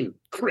 19.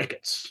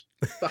 Crickets.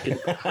 Fucking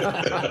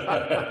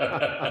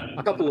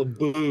a couple of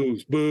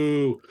boos,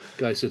 boo.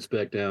 Guy sits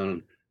back down,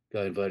 and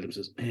guy invited him,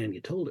 says, man,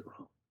 you told it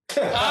wrong.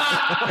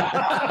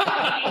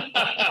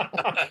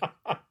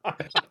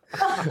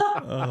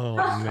 Oh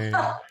man.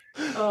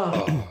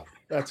 Oh,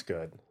 that's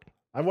good.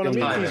 I want to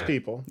meet these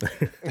people.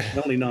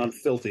 The only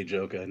non-filthy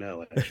joke I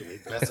know, actually.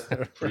 That's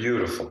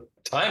beautiful.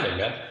 Timing,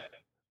 man.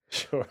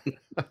 Sure.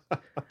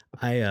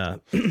 I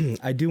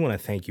do want to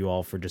thank you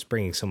all for just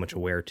bringing so much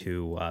aware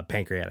to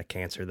pancreatic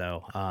cancer,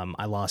 though.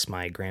 I lost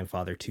my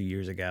grandfather 2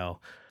 years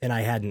ago, and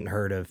I hadn't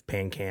heard of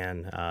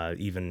PanCan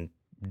even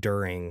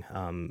during,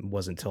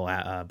 wasn't until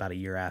about a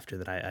year after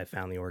that I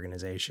found the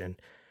organization.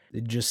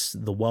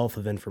 Just the wealth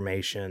of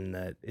information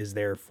that is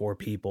there for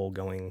people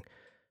going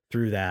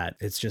through that,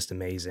 it's just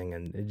amazing.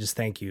 And just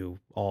thank you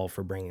all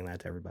for bringing that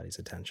to everybody's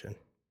attention.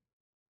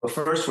 Well,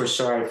 first, we're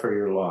sorry for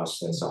your loss.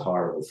 That's a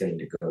horrible thing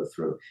to go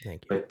through.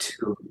 Thank you. But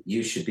 2,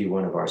 you should be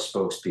one of our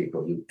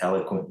spokespeople. You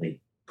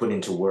eloquently put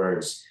into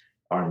words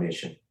our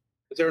mission.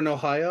 Is there an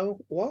Ohio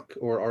walk,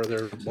 or are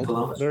there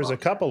multiple? There's a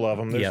couple of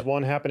them. There's Yep.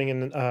 one happening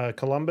in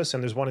Columbus,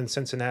 and there's one in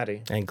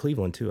Cincinnati. And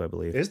Cleveland, too, I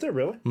believe. Is there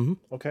really? Mm-hmm.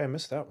 Okay, I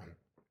missed that one.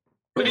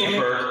 What do you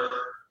heard?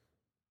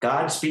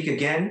 God, speak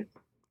again.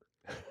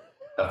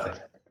 Nothing.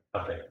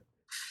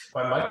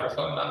 My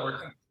microphone not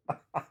working.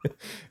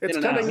 It's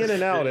In and coming out. in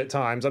and out at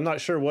times. I'm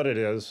not sure what it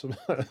is,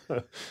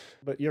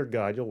 but you're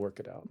God. You'll work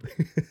it out.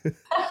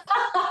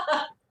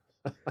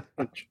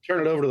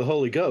 Turn it over to the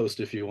Holy Ghost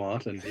if you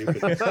want, and you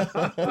can...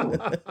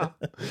 I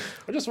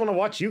just want to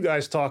watch you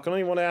guys talk. I don't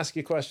even want to ask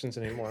you questions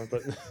anymore,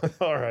 but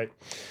all right.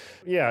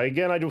 Yeah,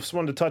 again, I just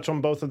wanted to touch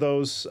on both of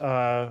those.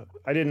 I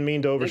didn't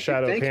mean to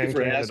overshadow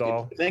PanCan at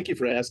all. Thank you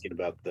for asking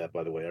about that,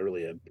 by the way. I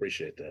really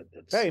appreciate that.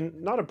 Hey,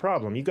 not a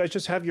problem. You guys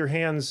just have your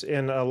hands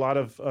in a lot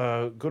of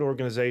good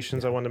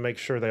organizations. I wanted to make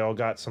sure they all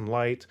got some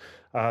light.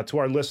 To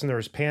our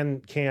listeners,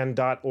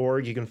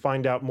 pancan.org. You can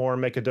find out more,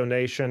 make a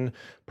donation.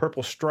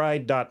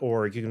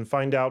 Purplestride.org. You can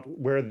find out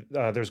where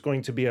there's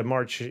going to be a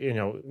march,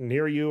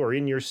 near you or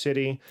in your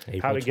city.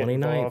 April how to get 29th.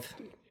 involved.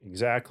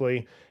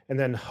 Exactly. And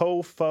then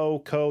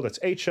HOFOCO, that's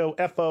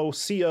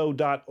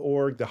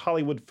HOFOCO.org, the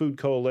Hollywood Food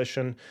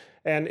Coalition.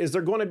 And is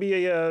there going to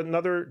be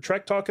another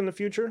Trek Talk in the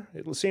future?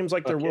 It seems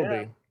like there will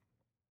be.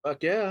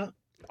 Fuck yeah.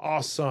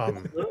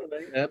 Awesome.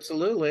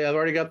 Absolutely.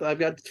 I've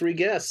got 3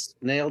 guests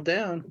nailed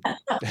down.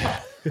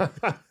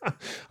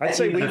 I'd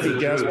say we'd be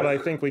guests, but I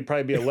think we'd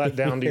probably be a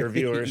letdown to your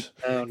viewers.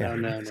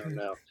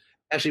 No.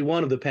 Actually,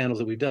 one of the panels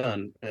that we've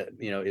done,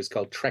 is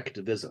called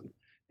Trektivism.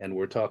 And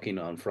we're talking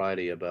on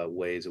Friday about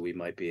ways that we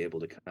might be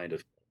able to kind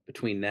of,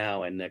 between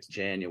now and next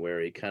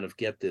January, kind of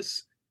get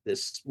this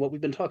what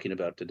we've been talking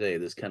about today,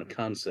 this kind of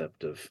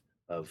concept of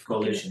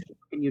Coalition. What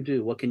can you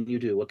do? What can you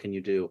do? What can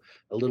you do?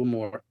 A little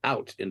more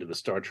out into the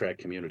Star Trek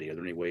community. Are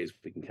there any ways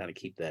we can kind of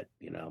keep that,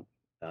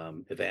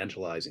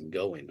 evangelizing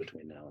going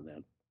between now and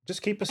then?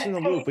 Just keep us in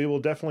the loop. We will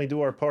definitely do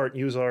our part,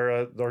 use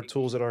our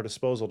tools at our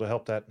disposal to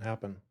help that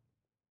happen.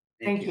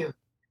 Thank you.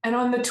 And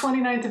on the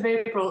 29th of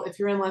April, if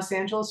you're in Los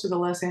Angeles or the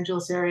Los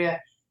Angeles area,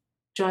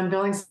 John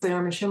Billingsley,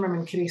 Armin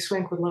Shimerman, Kitty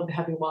Swink would love to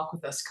have you walk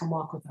with us. Come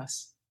walk with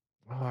us.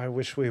 Oh, I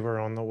wish we were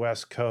on the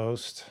West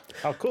Coast.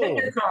 How cool. In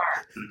your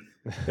car.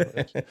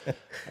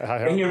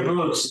 In your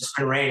boots. It's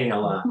been raining a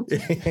lot.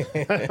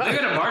 They're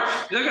gonna march.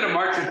 They're gonna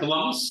march in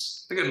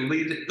Columbus. They're gonna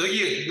lead.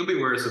 You'll be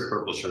wearing some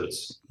purple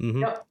shirts.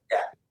 Mm-hmm.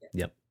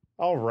 Yep.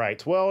 All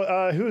right.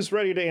 Well, who's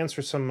ready to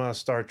answer some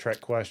Star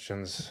Trek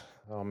questions?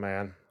 Oh,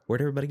 man.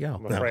 Where'd everybody go?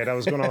 I'm afraid I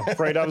was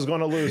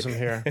gonna lose him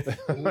here.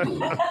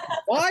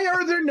 Why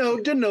are there no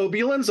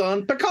denobulans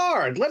on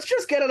Picard? Let's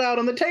just get it out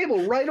on the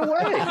table right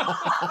away.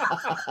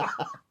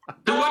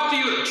 To what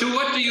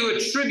do you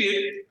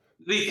attribute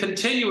the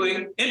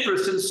continuing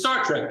interest in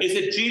Star Trek? Is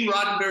it Gene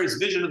Roddenberry's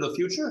vision of the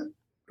future?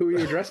 Who are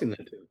you addressing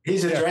that to?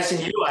 He's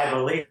addressing you, I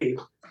believe.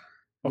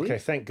 Okay,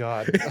 thank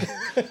God.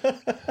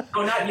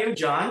 Oh, not you,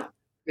 John.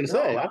 I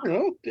don't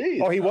know.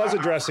 Geez. Oh, he was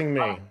addressing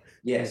me.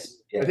 Yes.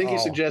 I think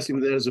he's Oh.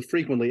 suggesting that as a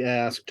frequently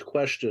asked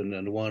question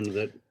and one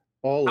that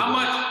All of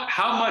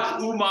How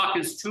much umok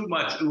is too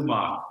much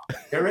umok?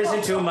 There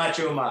isn't too much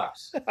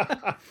umoks.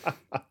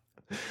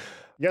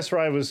 Guess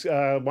where I was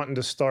wanting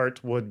to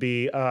start would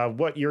be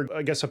what your,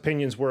 I guess,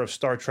 opinions were of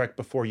Star Trek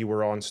before you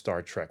were on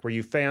Star Trek. Were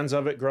you fans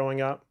of it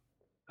growing up?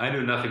 I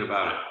knew nothing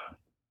about it.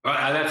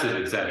 That's an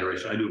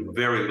exaggeration. I knew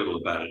very little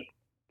about it.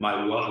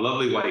 My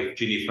lovely wife,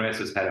 Jeannie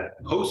Francis, had a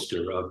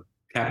poster of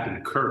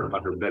Captain Kirk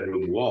on her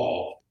bedroom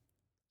wall.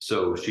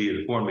 So she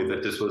informed me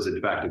that this was, in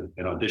fact,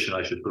 an audition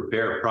I should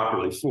prepare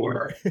properly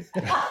for.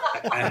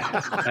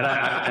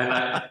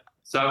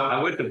 So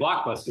I went to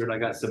Blockbuster and I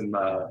got some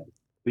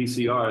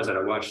VCRs and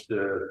I watched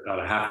about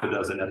a half a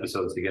dozen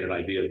episodes to get an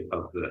idea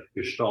of the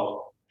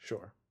gestalt.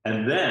 Sure.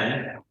 And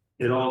then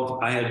there were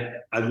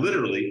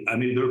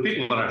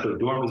people on our show.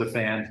 Dorn was a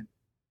fan.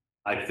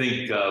 I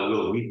think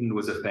Will Wheaton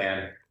was a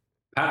fan.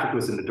 Patrick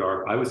was in the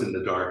dark. I was in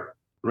the dark.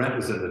 Brent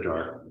was in the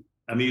dark.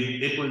 I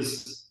mean, it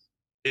was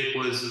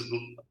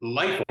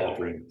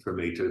life-altering for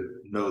me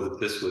to know that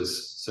this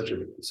was such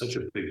a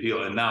big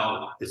deal. And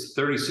now it's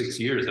 36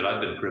 years that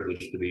I've been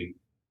privileged to be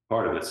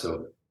part of it.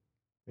 So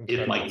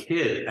if my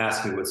kid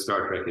asked me what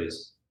Star Trek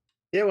is.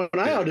 Yeah, when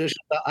I auditioned,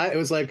 it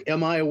was like,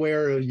 am I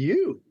aware of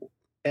you?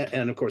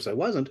 And of course I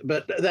wasn't,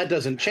 but that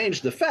doesn't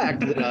change the fact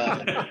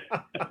that...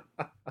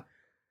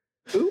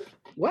 Ooh,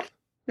 what?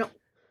 No.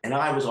 And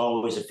I was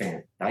always a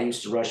fan. I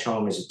used to rush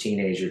home as a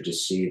teenager to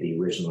see the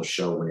original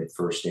show when it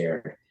first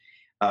aired.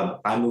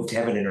 I moved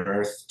heaven and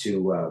earth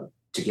to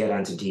get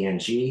onto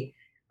TNG.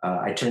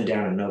 I turned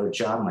down another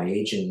job. My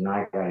agent and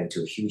I got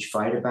into a huge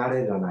fight about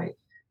it,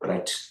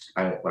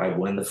 I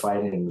won the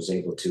fight and was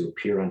able to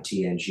appear on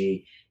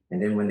TNG.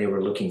 And then when they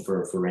were looking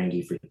for a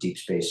Ferengi for Deep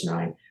Space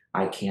Nine,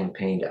 I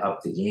campaigned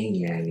up the yin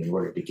yang in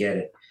order to get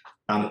it.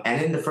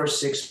 And in the first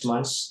 6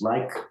 months,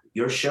 like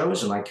your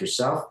shows and like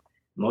yourself,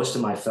 most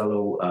of my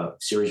fellow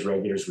series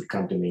regulars would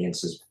come to me and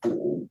says,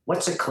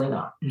 "What's a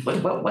Klingon?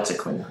 What's a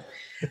Klingon?"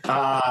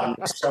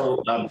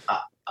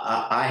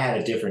 I had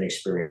a different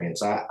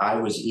experience. I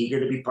was eager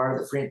to be part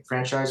of the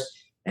franchise,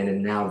 and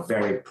am now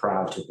very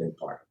proud to have been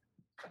part of it.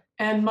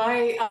 And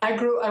I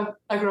grew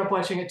up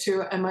watching it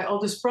too. And my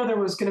oldest brother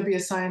was going to be a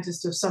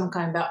scientist of some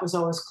kind. That was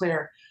always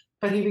clear.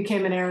 But he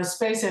became an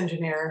aerospace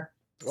engineer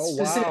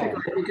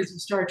specifically because of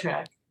Star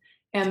Trek.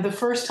 And the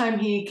first time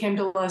he came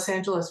to Los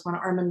Angeles when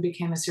Armin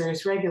became a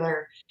series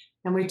regular,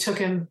 and we took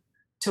him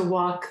to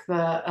walk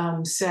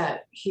the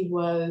set, he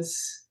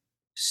was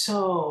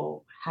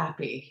so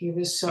happy. He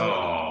was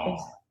so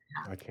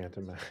I can't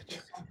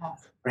imagine.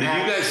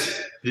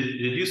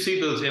 Did you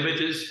see those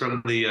images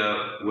from the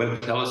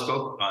Webb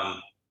telescope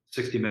on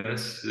 60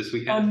 Minutes this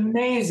weekend?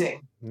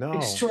 Amazing. No.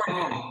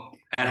 Extraordinary.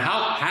 And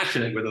how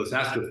passionate were those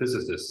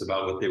astrophysicists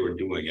about what they were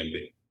doing? And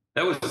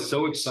that was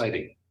so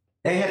exciting.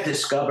 They have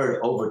discovered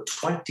over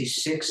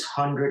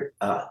 2,600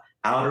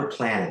 outer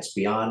planets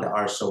beyond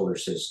our solar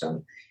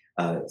system,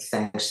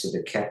 thanks to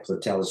the Kepler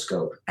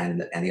telescope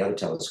and the other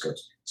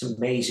telescopes. It's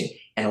amazing.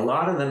 And a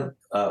lot of them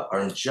are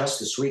in just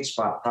the sweet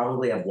spot,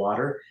 probably have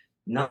water.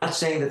 Not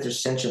saying that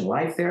there's sentient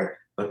life there,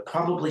 but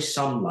probably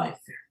some life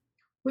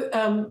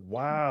there.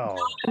 Wow.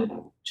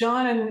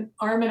 John and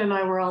Armin and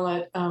I were all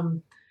at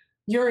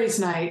Yuri's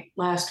night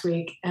last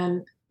week,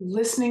 and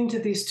listening to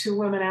these two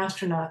women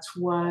astronauts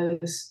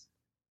was...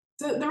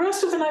 The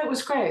rest of the night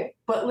was great,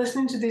 but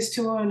listening to these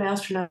two women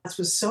astronauts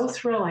was so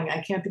thrilling. I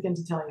can't begin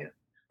to tell you.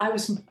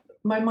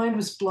 My mind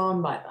was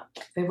blown by them.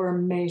 They were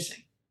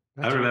amazing.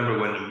 I remember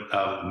when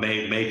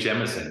Mae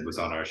Jemison was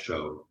on our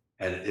show,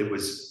 and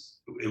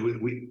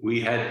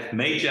we had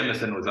Mae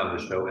Jemison was on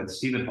the show, and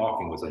Stephen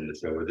Hawking was on the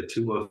show. Were the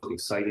two most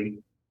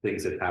exciting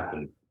things that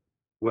happened.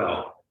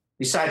 Well,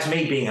 besides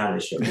me being on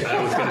the show,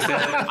 I was going to say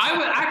I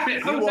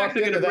was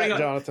actually going to bring up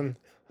Johnathan.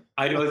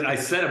 I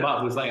said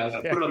about was like I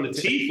put it on the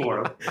tee for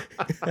him.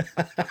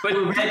 But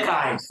red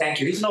times, thank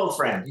you. He's an old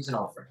friend.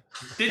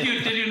 Did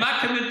you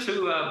not come in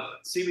to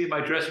see me in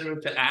my dressing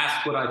room to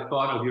ask what I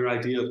thought of your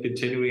idea of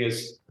continuing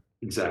as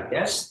exactly?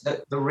 Yes,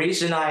 the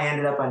reason I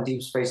ended up on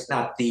Deep Space,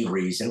 not the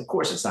reason, of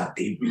course it's not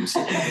the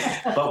reason,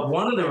 but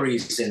one of the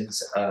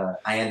reasons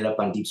I ended up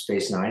on Deep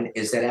Space Nine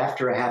is that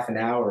after a half an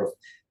hour of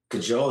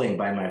cajoling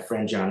by my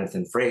friend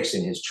Johnathan Frakes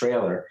in his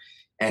trailer,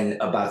 and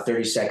about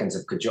 30 seconds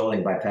of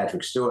cajoling by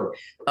Patrick Stewart,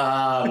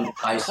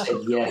 I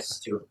said yes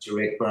to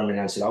Rick Berman.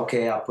 I said,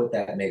 okay, I'll put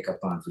that makeup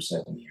on for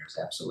 7 years.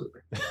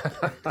 Absolutely.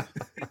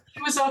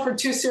 He was offered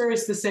 2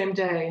 series the same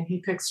day, and he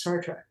picked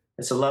Star Trek.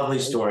 It's a lovely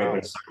story, but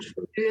it's not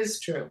true. It is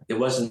true. It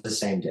wasn't the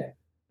same day.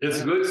 It's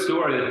a good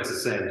story that it's the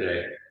same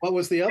day. What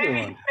was the other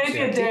one? Maybe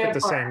a day apart.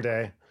 The same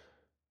day.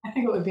 I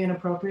think it would be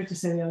inappropriate to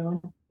say the other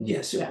one.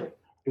 Yes, yeah.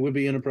 It would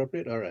be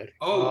inappropriate? All right.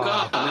 Oh,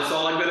 God, that's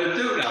all I'm going to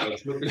do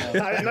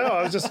now. I know.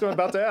 I was just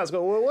about to ask,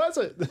 well, what was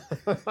it?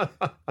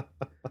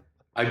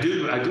 I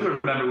do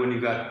remember when you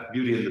got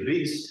Beauty and the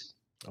Beast.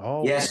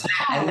 Oh, yes,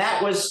 and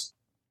that was,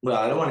 well,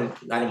 I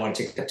don't want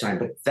to take that time,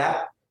 but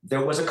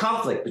there was a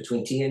conflict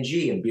between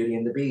TNG and Beauty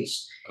and the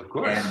Beast. Of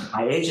course. And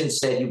my agent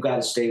said, you've got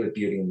to stay with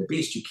Beauty and the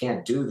Beast. You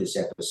can't do this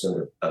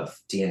episode of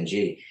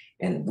TNG.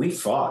 And we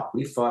fought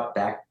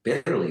back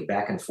bitterly,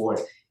 back and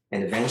forth.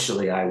 And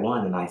eventually I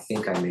won, and I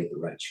think I made the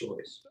right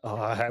choice.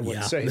 I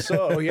would say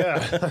so,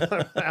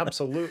 yeah.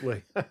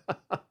 Absolutely.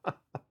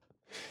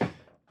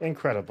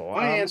 Incredible.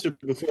 My answer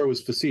before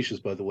was facetious,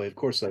 by the way. Of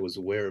course, I was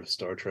aware of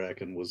Star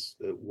Trek and was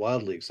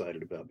wildly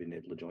excited about being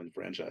able to join the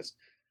franchise.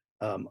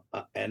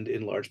 And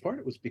in large part,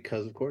 it was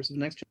because, of course, of the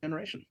Next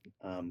Generation.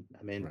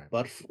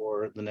 But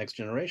for the Next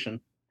Generation,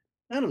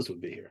 none of us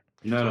would be here.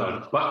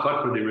 No.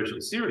 But for the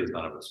original series,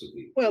 none of us would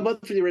be. Well,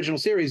 but for the original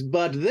series.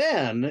 But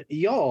then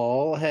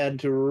y'all had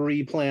to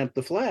replant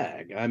the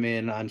flag. I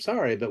mean, I'm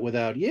sorry, but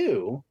without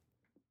you,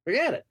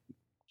 forget it.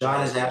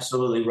 John is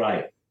absolutely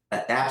right.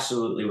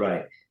 Absolutely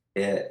right.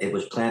 It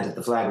was planted.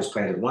 The flag was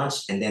planted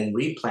once and then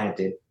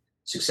replanted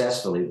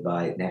successfully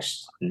by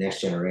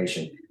Next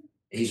Generation.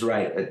 He's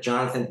right.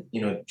 Johnathan,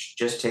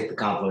 just take the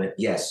compliment.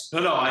 Yes.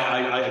 No,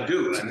 I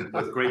do, and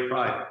with great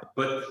pride.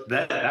 But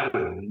that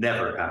would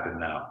never happen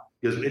now,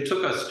 because it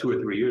took us 2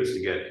 or 3 years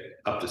to get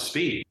up to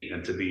speed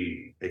and to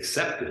be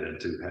accepted and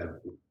to have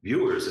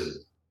viewers. And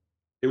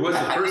it was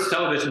the first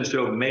television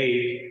show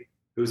made.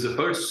 It was the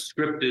first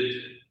scripted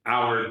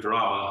hour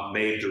drama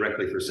made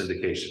directly for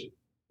syndication,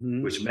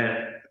 which meant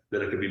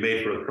that it could be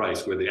made for a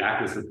price where the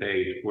actors were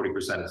paid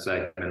 40% of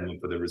SAG minimum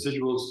for their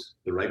residuals,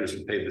 the writers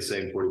were paid the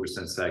same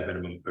 40% SAG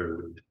minimum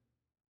or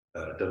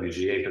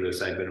WGA for their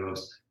SAG minimums,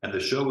 and the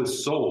show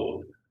was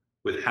sold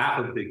with half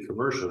of the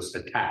commercials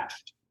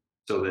attached,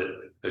 so that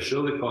a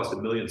show that cost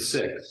 $1.6 million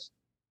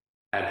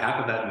had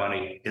half of that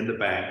money in the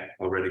bank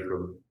already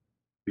from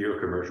beer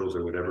commercials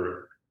or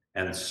whatever,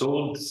 and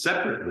sold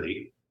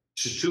separately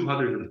to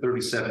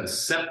 237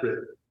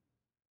 separate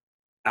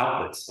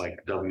outlets like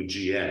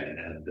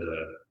WGN and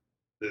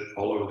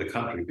all over the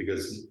country,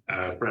 because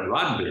our friend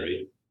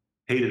Roddenberry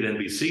hated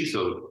NBC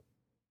so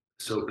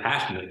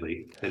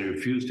passionately that he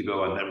refused to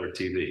go on network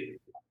TV.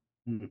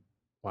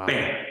 Wow.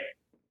 Bam.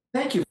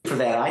 Thank you for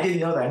that. I didn't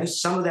know that. I knew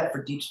some of that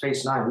for Deep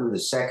Space Nine. We were the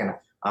second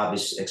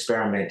obvious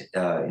experiment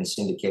in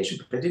syndication,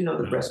 but I didn't know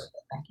the rest of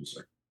that. Thank you,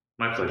 sir.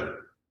 My pleasure.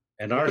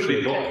 And our show,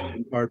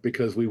 in part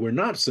because we were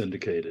not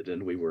syndicated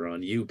and we were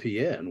on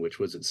UPN, which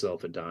was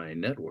itself a dying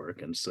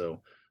network. And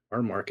so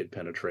our market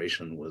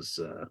penetration was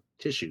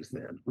tissue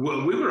thin.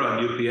 Well, we were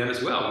on UPN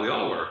as well. We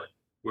all were.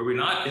 Were we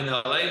not in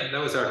LA? That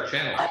was our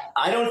channel.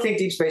 I don't think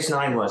Deep Space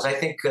Nine was. I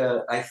think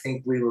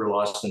we were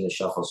lost in the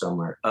shuffle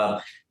somewhere.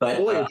 But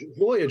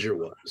Voyager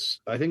was.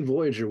 I think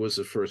Voyager was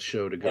the first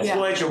show to go. Yeah.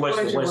 Voyager was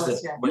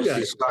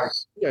the start.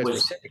 You guys were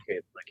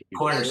syndicated,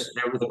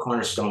 they were the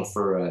cornerstone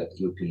for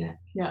UPN.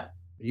 Yeah.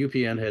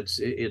 UPN had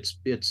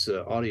its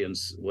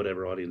audience,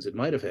 whatever audience it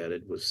might have had,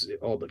 it was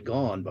all but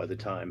gone by the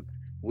time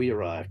we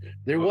arrived.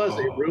 There was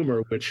a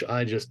rumor, which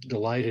I just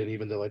delight in,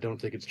 even though I don't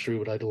think it's true,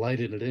 but I delight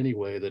in it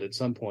anyway, that at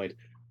some point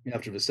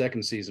after the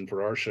second season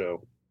for our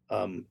show,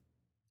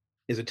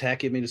 is it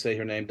tacky of me to say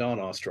her name? Dawn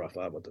Ostroff.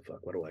 What the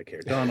fuck? What do I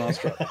care? Dawn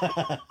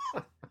Ostroff.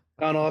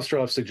 Dawn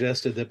Ostroff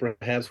suggested that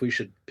perhaps we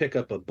should pick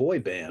up a boy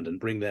band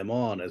and bring them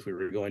on as we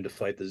were going to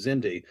fight the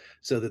Xindi,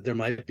 so that there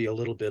might be a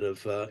little bit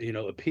of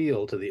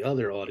appeal to the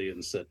other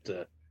audience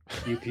that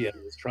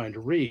UPN was trying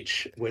to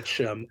reach. Which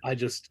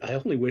I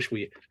only wish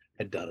we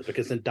had done it,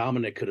 because then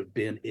Dominic could have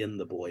been in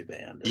the boy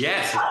band.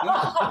 Yes.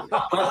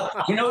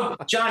 Well,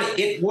 John,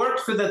 it worked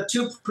for the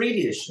 2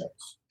 previous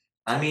shows.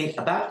 I mean,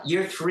 about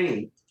year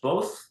 3,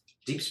 both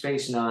Deep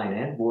Space Nine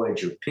and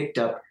Voyager picked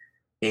up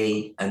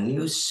a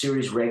new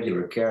series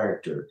regular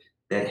character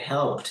that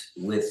helped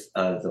with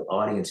the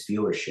audience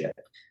viewership.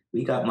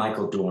 We got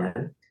Michael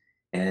Dorn,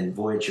 and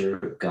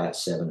Voyager got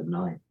 7 of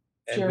 9.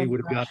 And we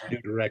would have got New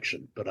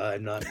Direction, but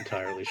I'm not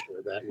entirely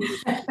sure that would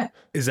have.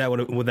 Is that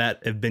would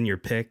that have been your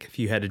pick if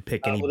you had to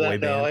pick any boy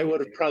band? No, I would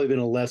have probably been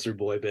a lesser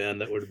boy band.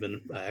 That would have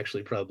been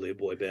actually probably a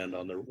boy band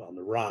on the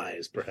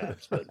rise,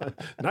 perhaps. But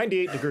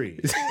 98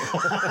 Degrees.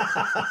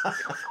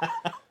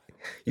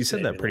 You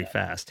said that pretty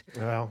fast.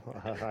 Well,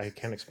 I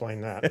can't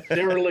explain that.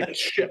 Derelict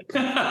ship.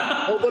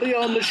 Nobody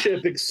on the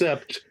ship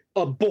except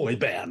a boy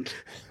band.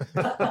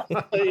 A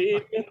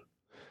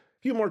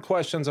few more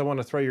questions I want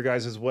to throw your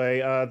guys' way.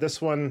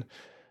 This one,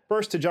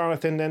 first to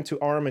Johnathan, then to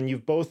Armin.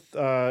 You've both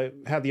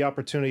had the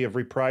opportunity of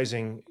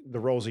reprising the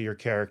roles of your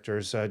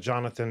characters.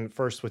 Johnathan,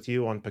 first with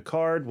you on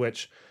Picard,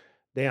 which,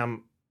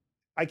 damn,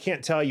 I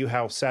can't tell you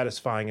how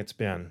satisfying it's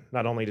been,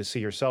 not only to see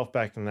yourself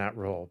back in that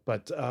role,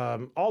 but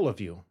all of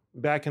you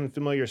back in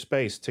familiar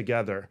space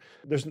together.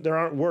 There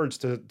aren't words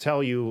to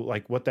tell you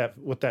like what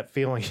that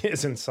feeling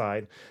is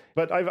inside.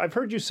 But I've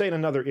heard you say in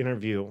another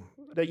interview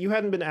that you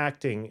hadn't been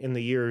acting in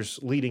the years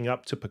leading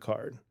up to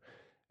Picard,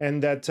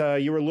 and that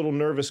you were a little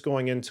nervous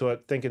going into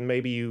it, thinking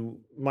maybe you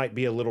might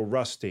be a little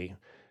rusty.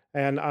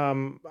 And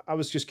I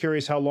was just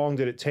curious, how long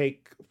did it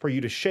take for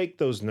you to shake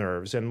those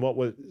nerves, and what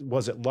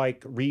was it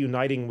like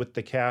reuniting with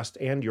the cast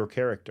and your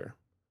character?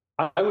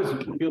 I was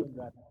feeling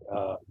that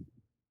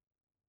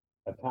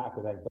attack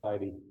of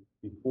anxiety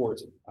before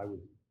I was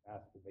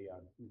asked to be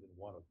on season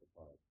 1 of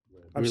Picard.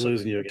 I'm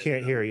losing you.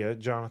 Can't hear you,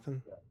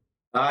 Johnathan.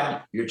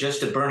 You're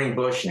just a burning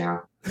bush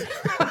now.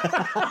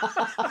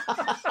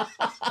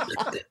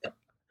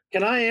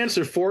 Can I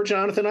answer for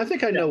Johnathan? I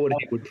think I know what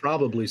he would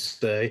probably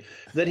say,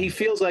 that he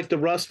feels like the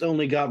rust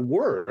only got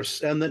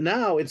worse, and that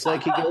now it's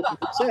like he goes to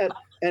the set,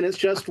 and it's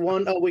just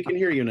one, oh, we can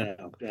hear you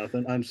now,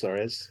 Johnathan. I'm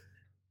sorry. It's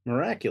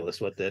miraculous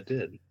what that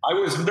did. I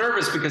was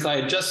nervous because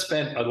I had just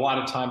spent a lot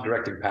of time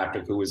directing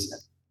Patrick, who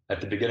was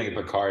at the beginning of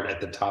Picard at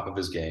the top of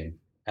his game.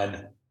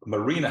 And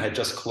Marina had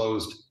just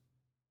closed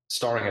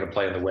starring in a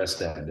play in the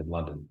West End in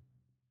London.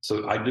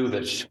 So I knew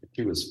that she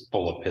was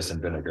full of piss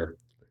and vinegar.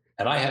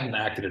 And I hadn't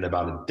acted in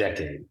about a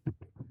decade.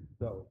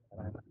 So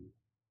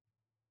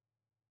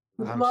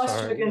I'm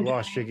sorry, we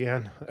lost you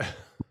again.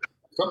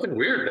 Something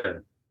weird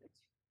then.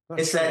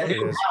 It's that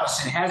new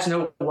house. It has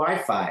no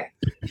Wi-Fi.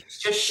 He's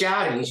just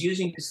shouting. He's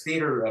using his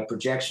theater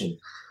projection.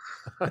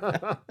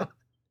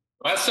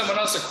 Ask someone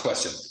else a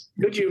question.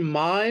 Could you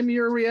mime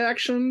your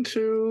reaction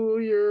to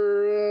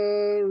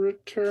your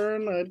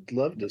return? I'd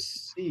love to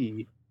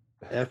see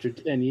after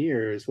 10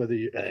 years whether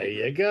you. There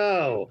you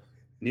go.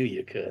 Knew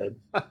you could.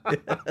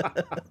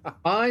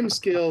 Mime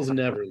skills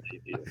never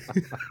leave you.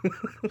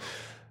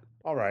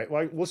 All right,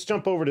 well, let's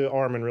jump over to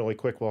Armin really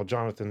quick while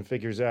Johnathan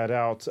figures that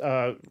out.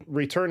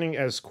 Returning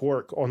as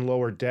Quark on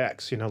Lower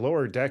Decks. You know,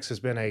 Lower Decks has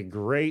been a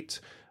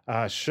great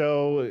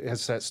show. It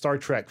has that Star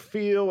Trek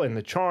feel and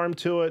the charm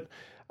to it,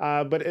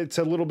 but it's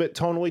a little bit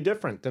tonally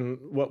different than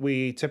what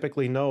we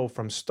typically know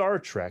from Star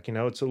Trek. You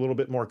know, it's a little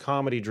bit more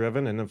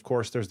comedy-driven, and of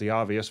course, there's the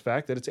obvious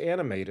fact that it's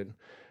animated.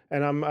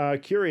 And I'm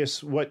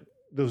curious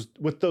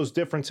with those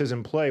differences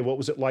in play, what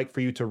was it like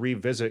for you to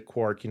revisit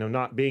Quark, you know,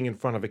 not being in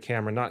front of a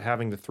camera, not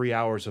having the 3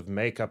 hours of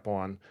makeup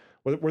on?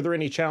 Were there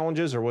any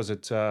challenges, or was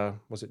it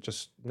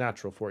just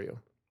natural for you?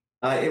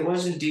 It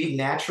was indeed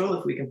natural,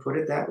 if we can put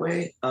it that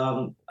way.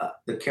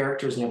 The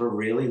characters never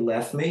really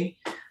left me.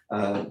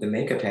 The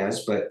makeup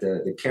has, but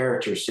the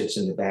character sits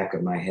in the back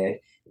of my head.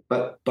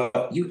 But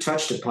you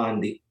touched upon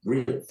the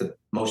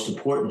most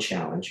important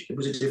challenge. It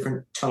was a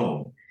different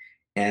tone.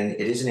 And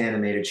it is an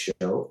animated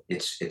show.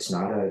 It's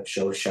not a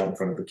show shot in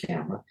front of a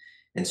camera,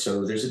 and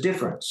so there's a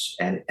difference.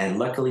 And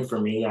luckily for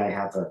me,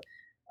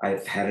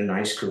 I've had a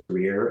nice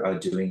career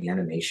doing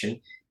animation,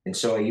 and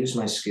so I use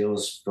my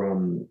skills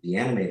from the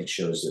animated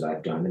shows that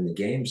I've done and the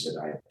games that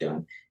I've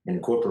done, and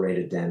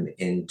incorporated them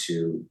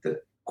into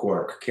the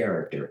Quark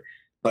character.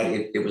 But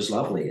it was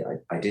lovely.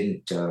 I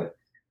didn't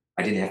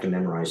have to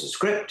memorize the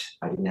script.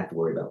 I didn't have to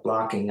worry about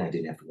blocking. I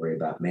didn't have to worry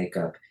about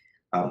makeup.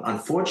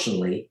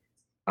 Unfortunately,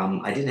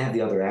 I didn't have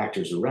the other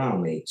actors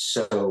around me,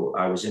 so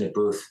I was in a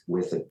booth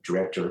with a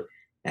director,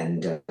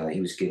 and he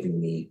was giving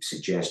me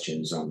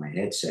suggestions on my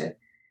headset,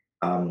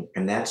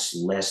 and that's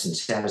less than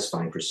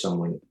satisfying for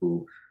someone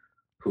who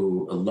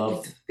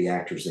loved the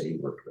actors that he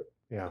worked with.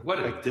 Yeah. What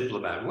a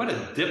diplomat! What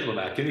a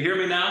diplomat! Can you hear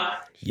me now?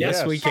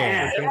 Yes, we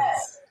can.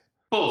 Yes.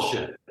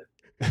 Bullshit.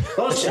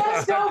 Bullshit.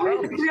 Let's go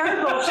with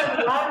pure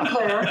bullshit, loud and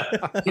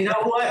clear. You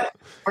know what?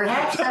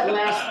 Perhaps that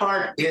last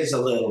part is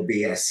a little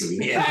BSy.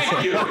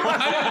 Thank you.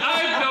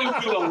 I've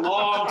known you a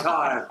long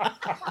time.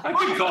 I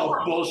can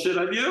call bullshit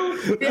on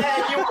you.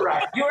 Yeah, you're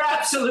right. You're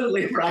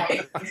absolutely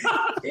right.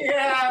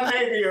 Yeah,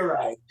 maybe you're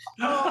right.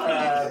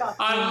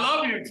 I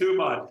love you too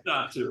much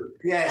not to.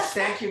 Yes,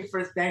 thank you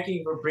for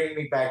bringing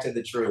me back to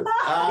the truth.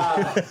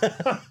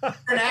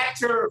 An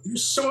actor who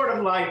sort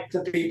of liked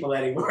the people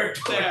that he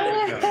worked with.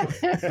 There you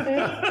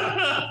go.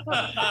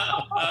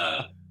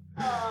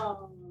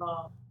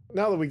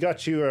 Now that we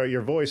got you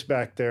your voice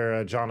back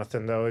there,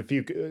 Johnathan, though, if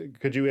you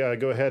could you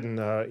go ahead and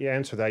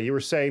answer that? You were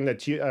saying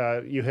that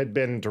you had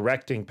been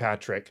directing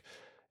Patrick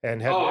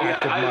and hadn't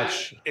acted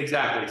much.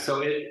 Exactly.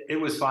 So it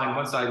was fine.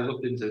 Once I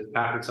looked into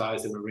Patrick's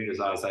eyes and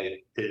Marina's eyes,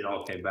 it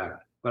all came back.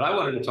 But I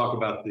wanted to talk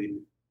about the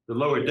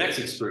Lower Decks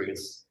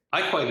experience.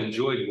 I quite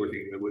enjoyed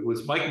working.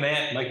 Was Mike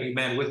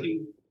McMahon with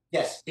you?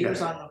 Yes, he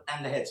was on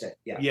the headset.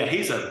 Yeah. Yeah,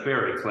 he's a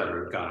very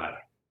clever guy.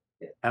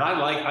 Yeah. And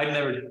I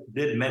never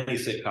did many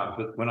sitcoms,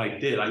 but when I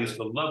did, I used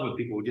to love when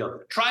people would yell,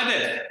 try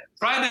this,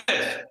 try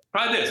this,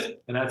 try this.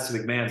 And that's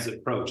McMahon's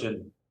approach.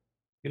 And,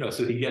 you know,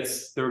 so he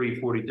gets 30,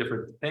 40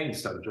 different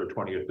things, or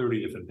 20 or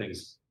 30 different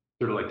things,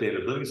 sort of like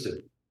David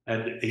Livingston.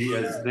 And he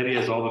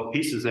has all the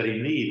pieces that he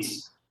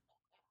needs.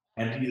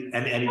 And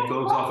he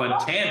goes off on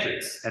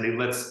tangents, and he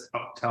lets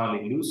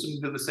Tommy Newsom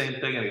do the same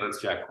thing, and he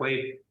lets Jack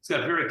Quaid. He's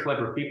got very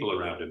clever people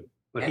around him.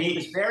 But he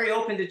was very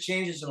open to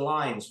changes in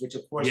lines, which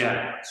of course,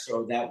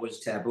 so that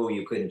was taboo.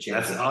 You couldn't change.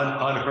 That's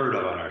unheard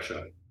of on our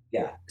show.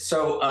 Yeah.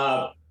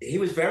 So he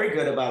was very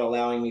good about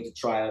allowing me to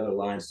try other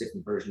lines,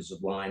 different versions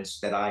of lines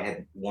that I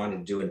had wanted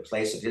to do in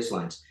place of his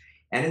lines,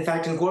 and in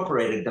fact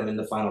incorporated them in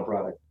the final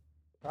product.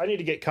 I need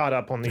to get caught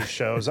up on these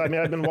shows. I mean,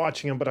 I've been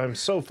watching them, but I'm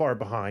so far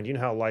behind. You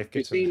know how life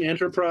gets. Have you seen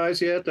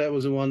Enterprise yet? That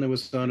was the one that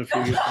was done a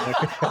few years back.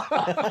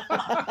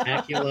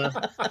 Acula.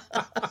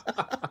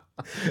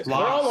 They're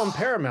all on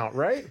Paramount,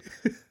 right?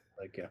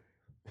 Like, yeah.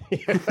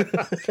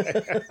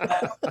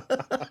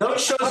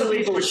 Those shows at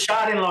least were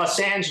shot in Los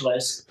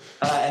Angeles,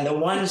 and the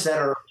ones that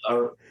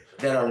are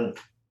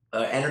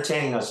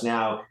entertaining us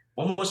now,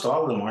 almost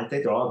all of them aren't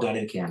they? They're all done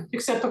in Canada,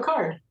 except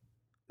Picard.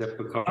 Except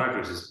Picard,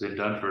 which has been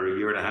done for a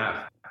year and a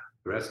half.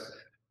 The rest,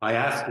 I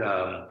asked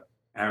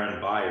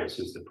Aaron Byers,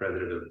 who's the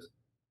president of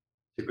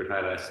Secret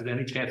Highlight. I said,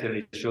 any chance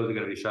any shows are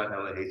going to be shot in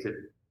LA? He said,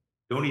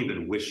 don't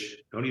even wish,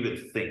 don't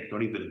even think,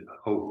 don't even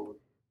hope.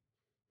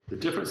 The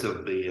difference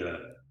of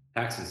the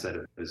tax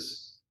incentive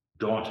is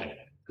daunting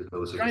to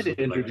those of us who Trying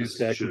to introduce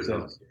tax shoot at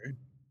home. incentives here.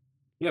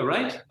 Yeah,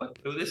 right? But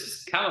this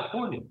is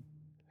California.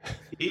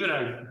 Even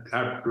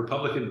our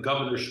Republican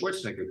Governor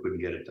Schwarzenegger couldn't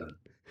get it done.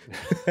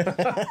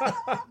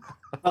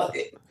 Well,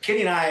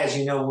 Kitty and I, as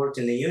you know, worked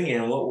in the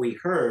union, and what we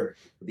heard,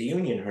 the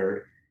union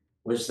heard,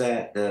 was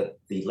that the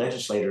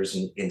legislators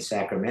in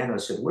Sacramento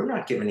said, we're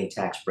not giving any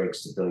tax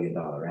breaks to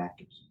billion-dollar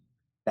actors.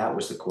 That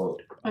was the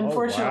quote.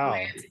 Unfortunately,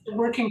 wow. it's the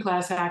working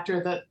class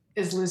actor that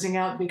is losing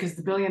out because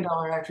the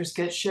billion-dollar actors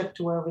get shipped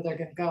to wherever they're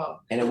going to go.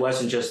 And it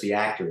wasn't just the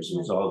actors, it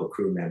was all the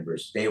crew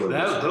members. They were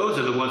Those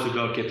are the ones who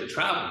don't get to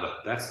travel,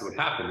 but that's what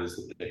happened is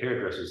that the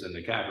hairdressers and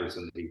the gabbers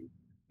and the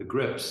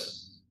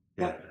grips.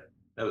 Yeah,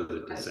 that was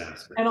a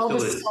disaster. And all the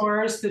Still is.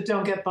 stores that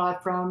don't get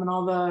bought from and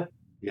all the,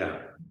 Yeah,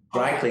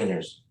 dry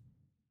cleaners.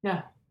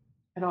 yeah,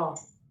 at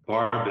all.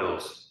 bar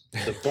bills.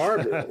 The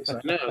bar bills. I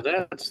know,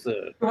 that's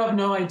the You have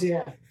no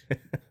idea.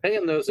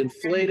 paying those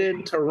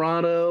inflated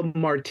Toronto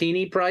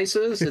martini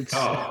prices. It's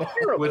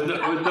terrible. with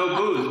no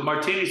booze,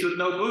 martinis with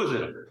no booze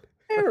in them.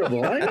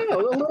 Terrible. I know.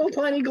 A little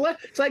tiny glass.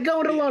 It's like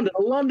going to London,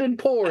 a London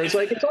pour. It's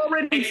like it's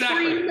already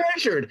Exactly.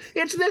 pre-measured.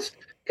 It's this.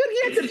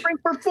 You have to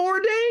drink for 4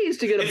 days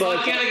to get a It's buzz.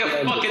 like getting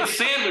a fucking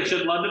sandwich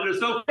in London. There's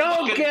no Don't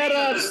fucking get meat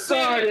in us the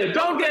sandwich. started.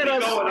 Don't get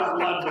us going to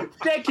London.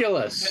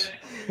 ridiculous.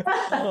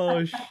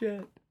 Oh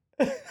shit.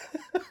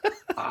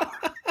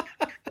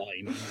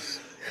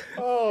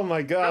 Oh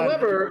my God.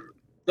 However,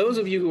 those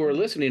of you who are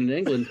listening in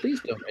England, please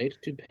donate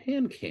to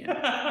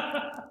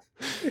PanCan.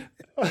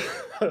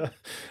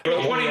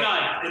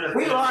 29.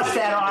 We lost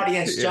that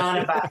audience, John,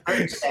 about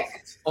 30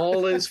 seconds.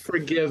 All is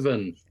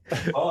forgiven.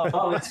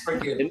 Oh, it's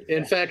forgiven.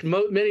 In fact,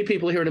 many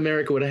people here in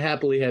America would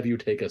happily have you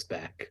take us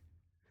back.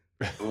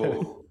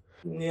 Oh.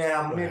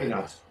 Yeah, maybe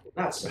not.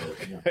 Not so.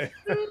 No.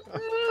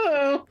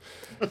 Oh.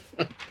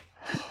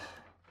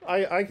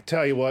 I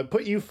tell you what,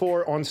 put you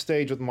four on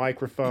stage with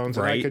microphones,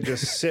 and I Right. could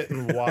just sit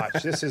and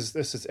watch. This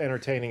is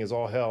entertaining as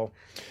all hell.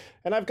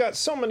 And I've got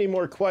so many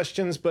more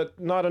questions, but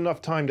not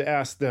enough time to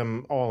ask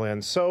them all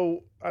in.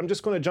 So I'm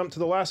just going to jump to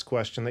the last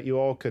question that you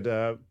all could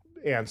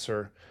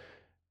answer.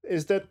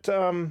 Is that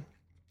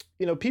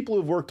people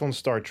who've worked on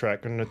Star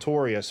Trek are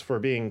notorious for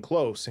being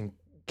close and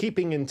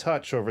keeping in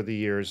touch over the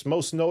years,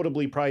 most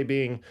notably probably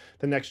being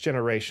the Next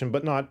Generation,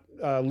 but not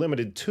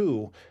limited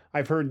to.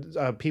 I've heard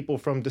people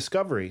from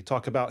Discovery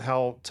talk about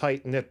how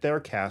tight-knit their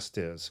cast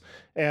is.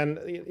 And,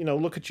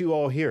 look at you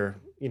all here,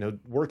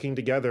 working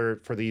together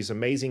for these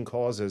amazing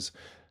causes.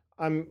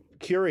 I'm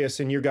curious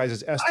in your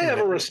guys' estimate. I have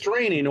a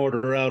restraining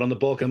order out on the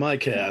bulk of my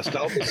cast.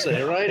 I'll just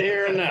say right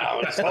here and now.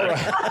 It's All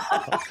right.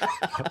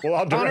 Well,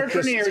 I'll Connor direct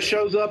this. Trenier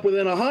shows up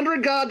within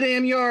 100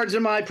 goddamn yards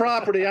of my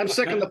property. I'm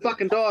sicking the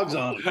fucking dogs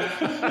on him.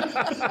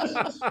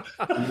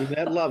 I do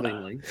that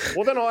lovingly.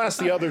 Well, then I'll ask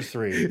the other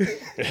three.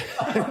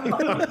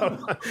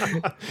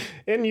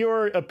 In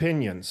your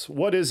opinions,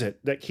 what is it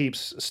that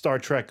keeps Star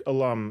Trek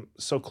alum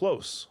so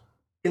close?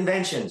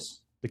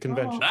 Conventions. The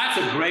convention. That's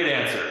a great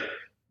answer.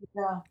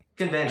 Yeah.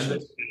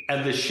 Conventions.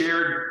 And the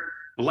shared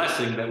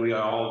blessing that we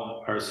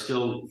all are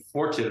still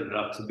fortunate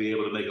enough to be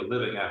able to make a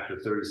living after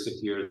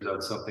 36 years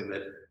on something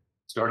that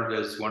started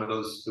as one of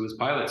those, it was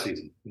pilot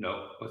season.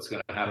 What's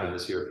going to happen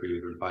this year for you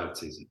during pilot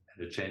season?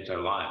 And it changed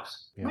our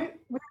lives. Yeah.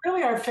 We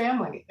really are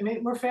family. I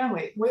mean, we're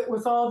family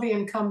with all the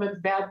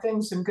incumbent bad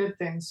things and good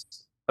things.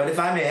 But if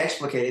I may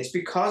explicate, it's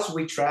because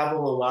we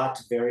travel a lot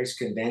to various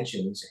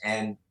conventions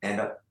and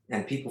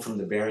people from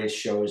the various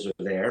shows are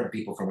there, and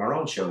people from our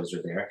own shows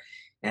are there.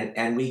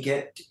 And we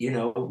get,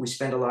 we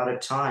spend a lot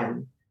of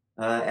time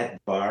at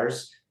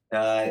bars,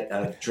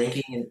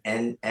 drinking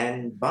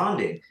and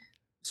bonding.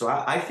 So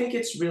I think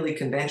it's really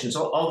conventions.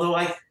 Although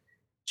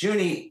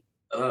Junie,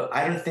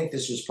 I don't think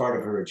this was part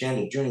of her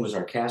agenda. Junie was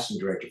our casting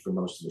director for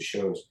most of the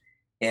shows.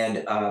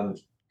 And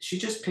she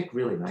just picked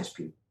really nice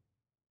people.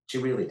 She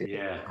really did.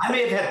 Yeah. I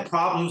may have had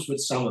problems with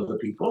some of the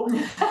people,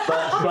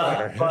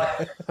 but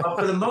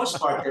for the most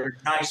part, they're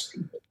nice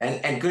people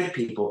and good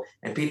people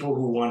and people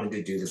who wanted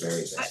to do the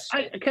very best.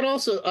 I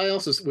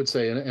also would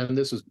say, and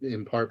this was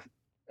in part,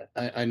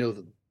 I know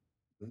that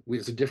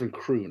it's a different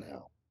crew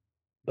now,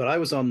 but I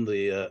was on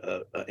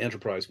the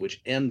Enterprise,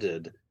 which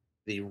ended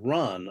the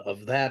run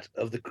of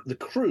the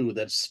crew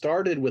that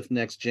started with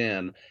Next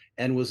Gen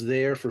and was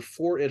there for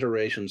 4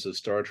 iterations of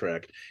Star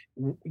Trek.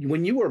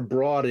 When you were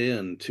brought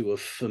into a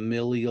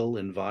familial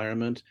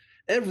environment,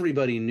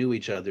 everybody knew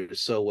each other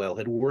so well,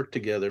 had worked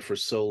together for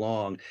so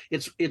long.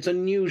 It's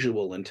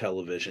unusual in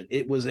television.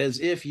 It was as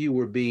if you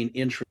were being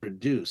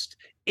introduced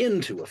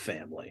into a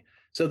family.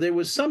 So there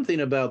was something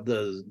about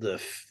the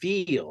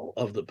feel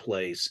of the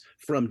place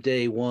from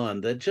day one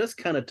that just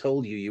kind of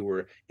told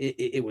you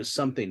it was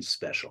something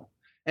special.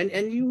 And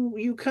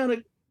you kind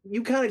of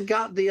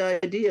got the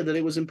idea that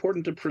it was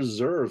important to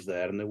preserve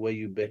that in the way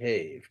you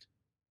behaved.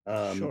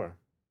 Sure.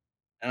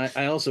 And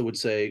I also would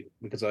say,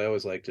 because I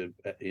always like to,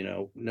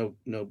 no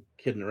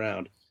kidding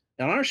around.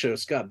 on our show,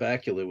 Scott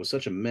Bakula was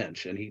such a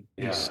mensch, and he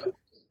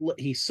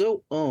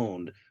so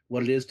owned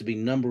what it is to be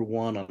number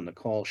one on the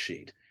call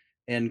sheet,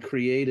 and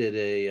created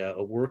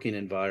a working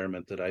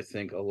environment that I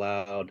think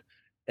allowed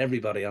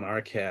everybody on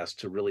our cast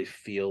to really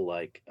feel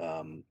like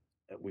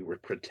we were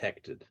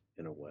protected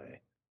in a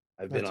way.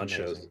 I've been on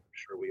shows, I'm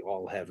sure we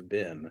all have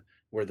been,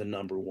 where the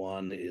number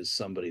one is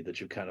somebody that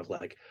you kind of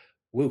like,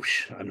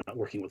 whoosh, I'm not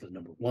working with the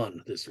number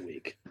one this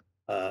week.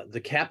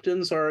 The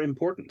captains are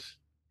important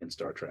in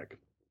Star Trek.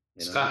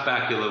 Scott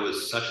Bakula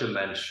was such a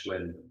mensch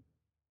when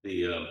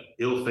the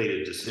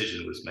ill-fated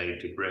decision was made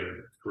to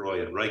bring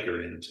Troy and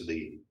Riker into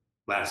the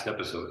last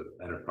episode of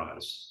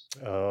Enterprise.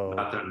 Oh,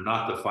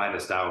 not the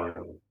finest hour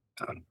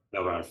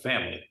of our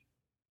family.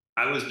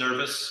 I was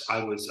nervous,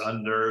 I was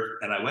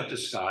unnerved, and I went to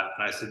Scott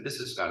and I said, this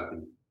has got to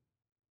be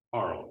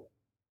horrible.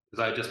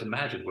 Because I just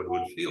imagined what it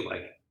would feel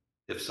like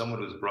if someone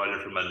was brought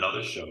in from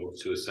another show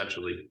to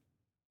essentially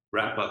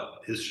wrap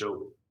up his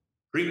show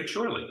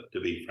prematurely, to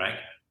be frank.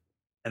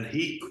 And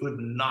he could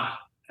not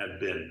have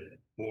been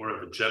more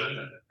of a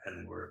gentleman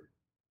and more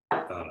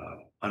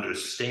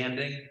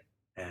understanding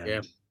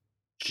and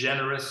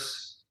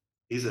generous.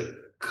 He's a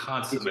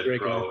consummate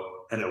pro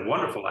and a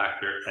wonderful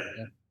actor.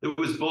 And it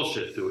was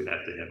bullshit doing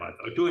that to him. I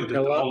thought doing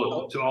to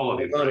all of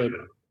you. Right now.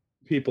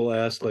 People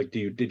ask, like,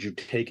 did you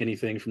take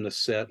anything from the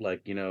set,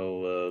 like,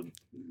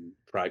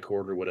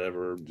 tricord or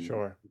whatever?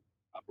 Sure.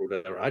 Or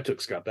whatever. I took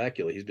Scott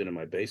Bakula. He's been in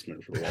my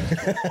basement for the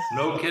last.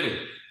 No kidding.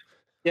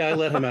 Yeah, I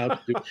let him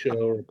out to do a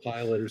show or a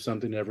pilot or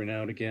something every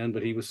now and again,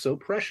 but he was so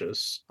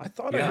precious. I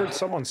thought I heard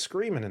someone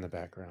screaming in the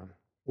background.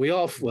 We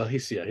all, well,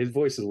 his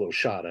voice is a little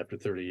shot after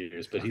 30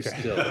 years, but he's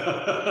still.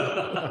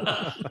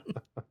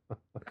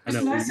 It's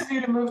nice of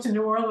you to move to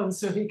New Orleans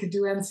so he could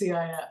do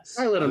NCIS.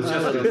 I let him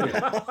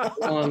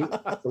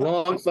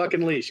long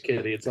fucking leash,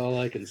 Kitty. It's all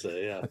I can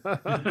say. Yeah.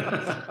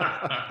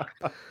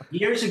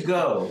 Years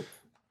ago,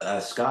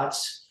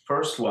 Scott's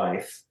first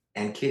wife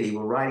and Kitty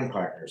were writing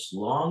partners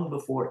long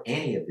before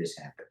any of this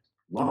happened.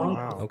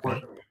 Before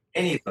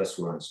any of us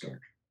were on Star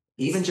Trek.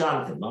 Even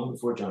Johnathan, long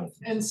before Johnathan.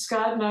 And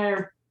Scott and I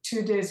are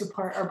 2 days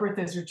apart. Our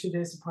birthdays are 2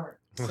 days apart.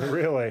 So.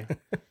 Really?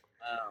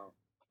 Wow.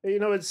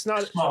 It's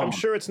not, I'm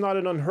sure it's not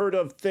an unheard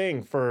of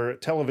thing for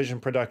television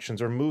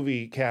productions or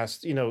movie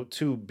casts,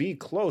 to be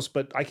close,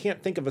 but I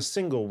can't think of a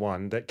single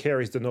one that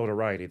carries the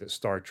notoriety that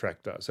Star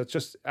Trek does. It's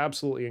just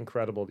absolutely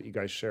incredible that you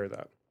guys share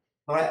that.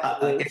 Well,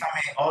 if I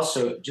may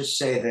also just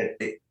say that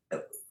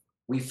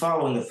we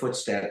follow in the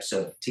footsteps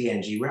of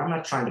TNG. I'm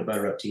not trying to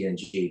butter up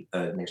TNG,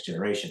 Next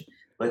Generation,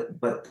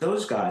 but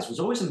those guys, was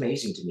always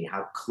amazing to me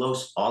how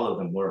close all of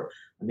them were.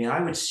 I mean,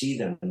 I would see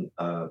them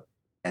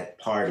at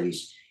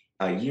parties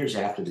years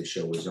after the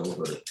show was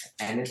over,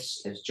 and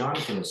it's, as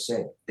Johnathan has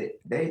said,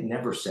 they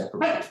never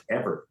separated,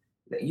 ever.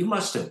 You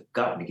must have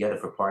gotten together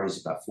for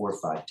parties about 4 or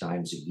 5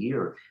 times a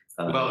year.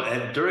 Well,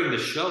 and during the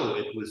show,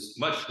 it was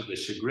much to the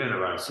chagrin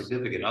of our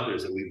significant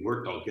others that we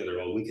worked all together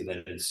all week and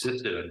then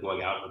insisted on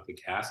going out with the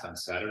cast on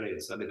Saturday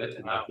and Sunday. That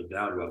did not go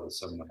down well with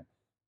some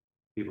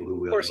people who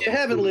will. Of course, you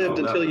haven't lived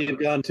until you've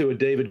gone to a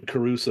David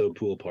Caruso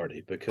pool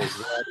party, because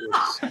that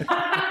was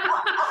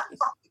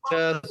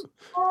just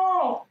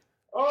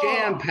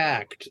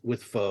jam-packed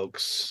with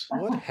folks.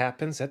 What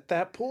happens at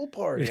that pool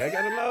party? I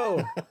gotta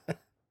know.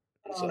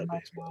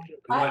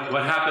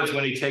 What happens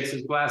when he takes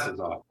his glasses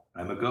off?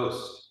 I'm a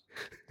ghost.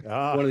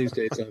 One of these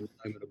days, I'm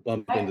going to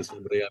bump into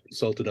somebody I've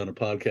insulted on a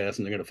podcast,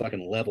 and they're going to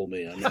fucking level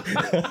me.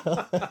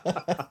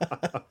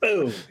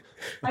 Boom.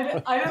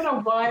 I don't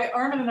know why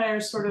Armin and I are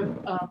sort of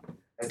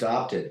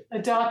adopted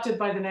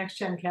by the Next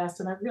Gen cast,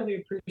 and I really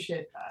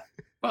appreciate that.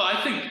 Well,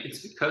 I think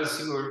it's because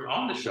you were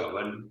on the show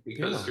and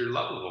because you're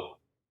lovable.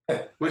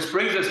 Which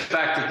brings us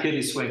back to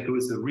Kitty Swink, who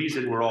is the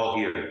reason we're all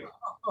here.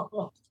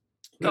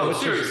 No,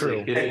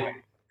 seriously, Kitty.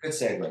 Good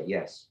segue,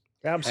 yes.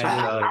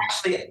 Absolutely.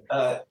 Actually,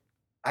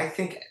 I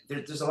think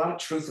there's a lot of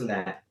truth in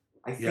that.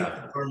 I think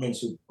the Hermans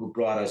who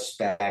brought us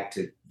back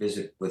to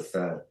visit with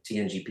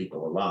TNG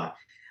people a lot,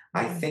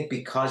 I think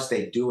because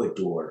they do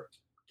adore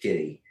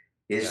Kitty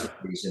is the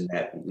reason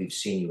that we've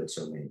seen you at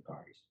so many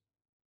parties.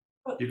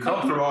 You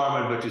come for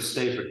Armin, but you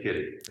stay for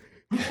Kitty.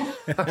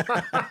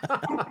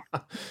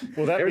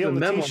 Will that be on the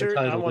memoir t-shirt?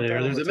 title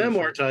there. There's a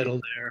memoir title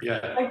there.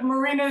 Yeah. Like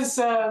Marina's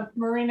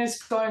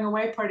going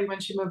away party when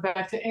she moved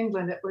back to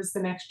England. It was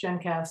the Next Gen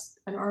cast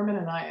and Armin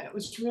and I, and it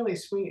was really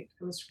sweet.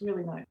 It was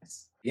really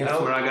nice.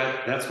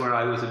 That's where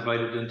I was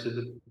invited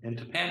into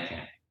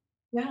Pancreatic.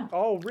 Yeah.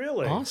 Oh,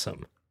 really?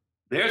 Awesome.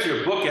 There's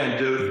your bookend,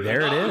 dude.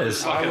 There it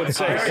is. I would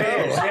say so.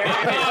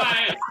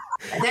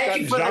 Thank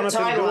you for the Johnathan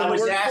title. I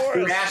was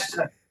going asked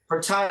for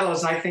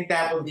titles, and I think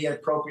that would be an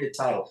appropriate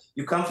title.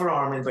 You come for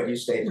Armin, but you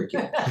stay for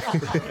Kitty.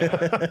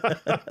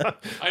 I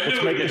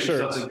knew we'd get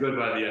something good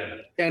by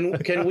the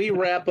end. Can we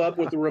wrap up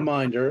with a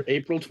reminder?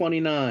 April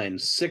 29,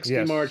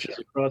 60 marches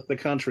across the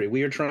country.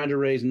 We are trying to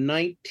raise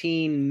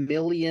 $19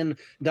 million.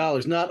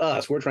 Not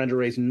us. We're trying to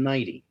raise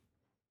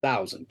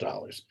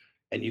 $90,000.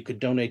 And you could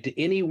donate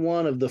to any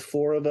one of the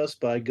 4 of us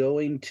by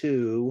going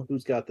to,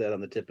 who's got that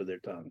on the tip of their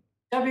tongue?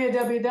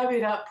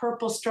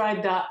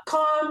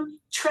 www.purplestride.com.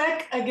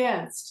 Trek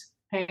Against.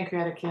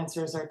 Pancreatic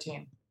Cancer is our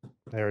team.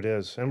 There it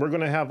is. And we're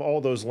going to have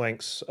all those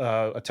links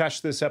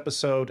attached to this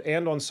episode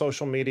and on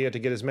social media to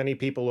get as many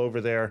people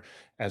over there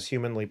as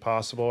humanly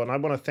possible. And I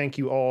want to thank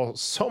you all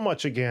so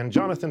much again.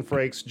 Johnathan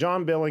Frakes,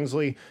 John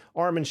Billingsley,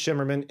 Armin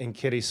Shimerman, and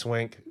Kitty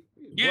Swink.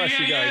 Bless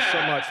you guys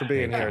so much for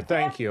being here.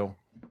 Thank you.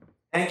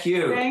 Thank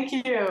you. Thank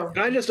you.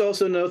 Can I just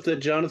also note that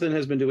Johnathan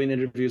has been doing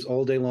interviews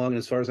all day long, and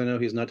as far as I know,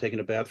 he's not taking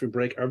a bathroom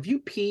break. Have you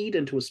peed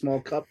into a small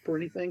cup or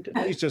anything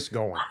today? He's just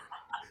going.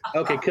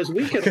 Okay, because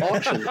we could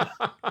auction.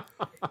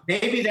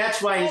 Maybe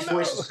that's why his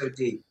voice is so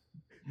deep.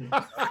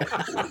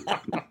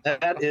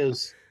 That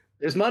is,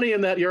 there's money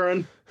in that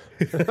urine.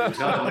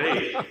 Not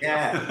me.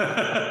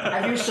 Yeah.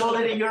 Have you sold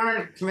any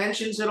urine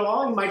conventions at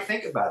all? You might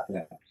think about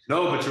that.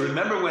 No, but you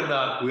remember when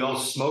we all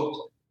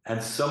smoked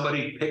and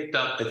somebody picked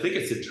up, I think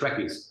it's the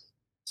Trekkies,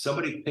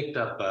 somebody picked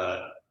up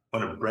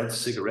one of Brent's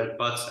cigarette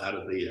butts out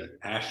of the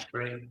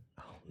ashtray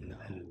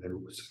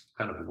and was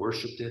kind of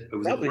worshipped it. It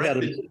was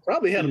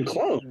probably had him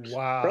cloned.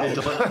 Wow.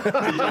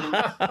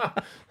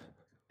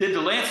 Did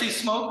Delancey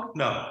smoke?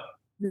 No.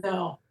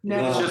 No, It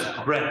never. was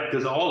just Brent,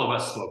 because all of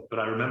us smoked. But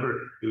I remember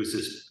it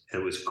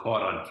was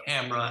caught on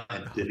camera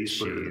and Denise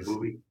put it in the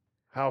movie.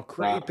 How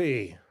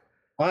creepy.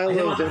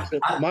 Milo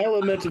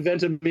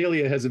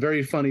Ventimiglia has a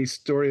very funny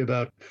story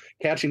about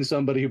catching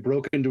somebody who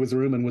broke into his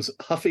room and was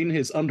huffing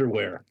his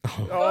underwear.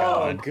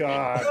 Oh,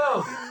 God.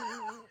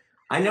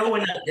 I know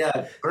when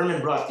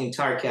Berman brought the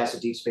entire cast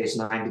of Deep Space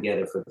Nine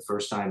together for the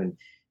first time, and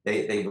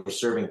they were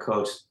serving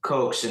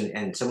Cokes,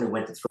 and somebody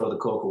went to throw the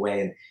Coke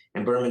away,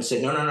 and Berman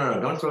said, no,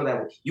 don't throw that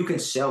away. You can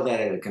sell that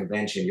at a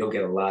convention. You'll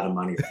get a lot of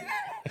money for it.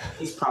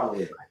 He's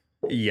probably right.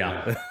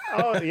 Yeah.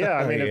 Oh, yeah.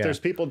 I mean, if Yeah. there's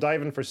people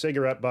diving for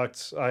cigarette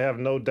butts, I have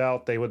no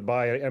doubt they would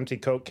buy an empty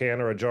Coke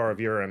can or a jar of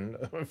urine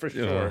for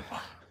sure.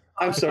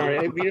 I'm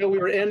sorry. We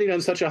were ending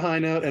on such a high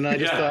note, and I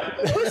just thought,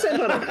 let's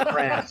end on a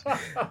crash.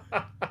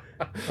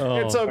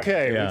 It's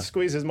okay. yeah. We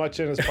squeeze as much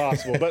in as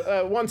possible.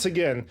 But once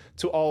again,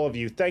 to all of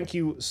you, thank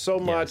you so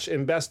much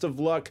and best of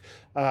luck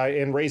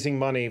in raising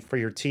money for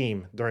your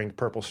team during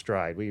Purple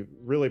Stride. We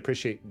really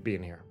appreciate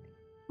being here.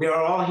 We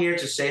are all here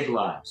to save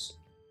lives.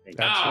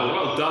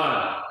 Well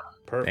done.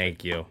 Perfect.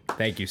 Thank you.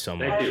 Thank you so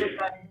much. Thank you.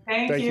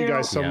 Thank you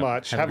guys so Yeah.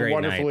 much. Have a Have a great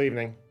wonderful night.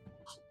 evening.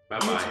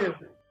 Bye-bye.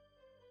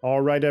 All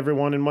right,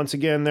 everyone. And once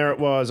again, there it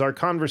was, our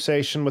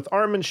conversation with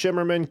Armin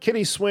Shimerman,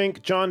 Kitty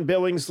Swink, John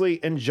Billingsley,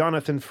 and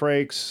Johnathan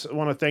Frakes. I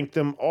want to thank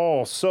them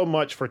all so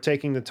much for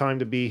taking the time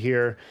to be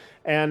here.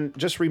 And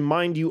just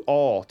remind you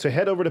all to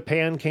head over to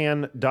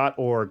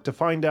pancan.org to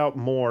find out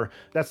more.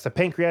 That's the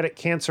Pancreatic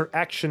Cancer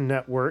Action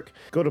Network.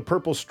 Go to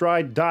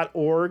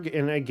purplestride.org.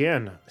 And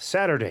again,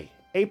 Saturday,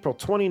 April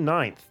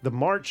 29th, the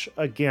March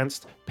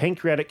Against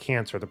Pancreatic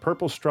Cancer, the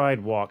Purple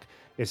Stride Walk,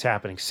 is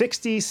happening.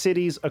 60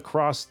 cities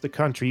across the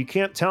country. You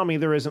can't tell me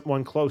there isn't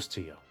one close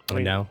to you. I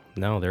mean,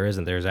 No, there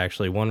isn't. There's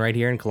actually one right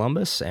here in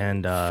Columbus,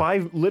 and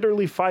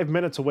literally 5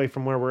 minutes away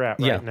from where we're at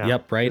right now.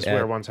 Yep, right is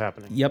where one's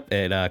happening. Yep,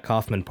 at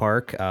Kaufman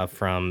Park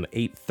from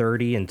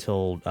 8:30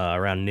 until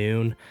around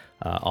noon.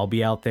 I'll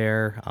be out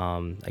there.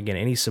 Again,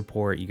 any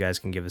support you guys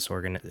can give this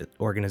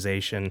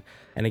organization,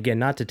 and again,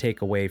 not to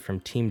take away from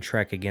Team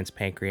Trek Against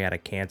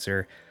Pancreatic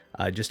Cancer.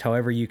 Just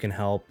however you can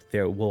help,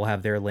 we'll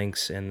have their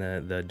links in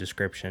the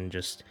description.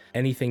 Just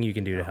anything you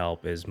can do to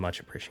help is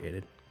much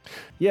appreciated.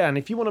 Yeah, and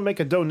if you want to make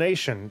a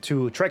donation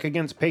to Trek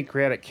Against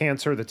Pancreatic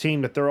Cancer, the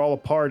team that they're all a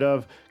part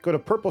of, go to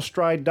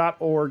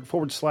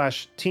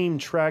purplestride.org/Team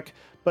Trek.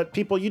 But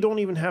people, you don't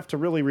even have to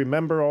really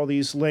remember all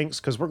these links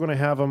because we're going to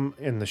have them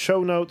in the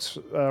show notes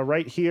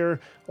right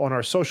here on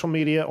our social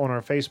media, on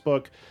our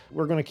Facebook.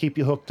 We're going to keep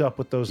you hooked up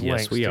with those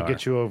links to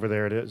get you over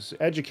there, to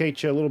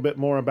educate you a little bit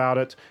more about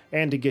it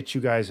and to get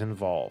you guys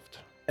involved.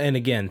 And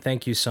again,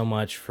 thank you so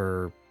much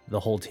for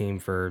the whole team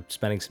for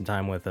spending some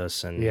time with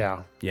us. And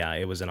yeah,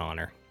 it was an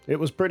honor. It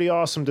was pretty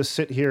awesome to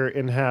sit here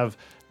and have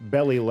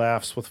belly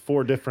laughs with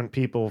 4 different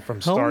people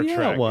from Star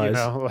Trek. It was. You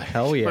know?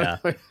 Hell yeah.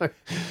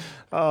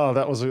 Oh,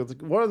 that was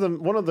one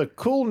of the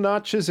cool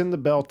notches in the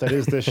belt that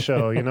is this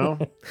show, you know?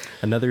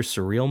 Another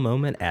surreal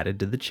moment added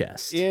to the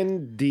chest.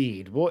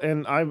 Indeed. Well,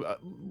 and I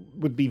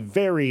would be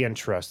very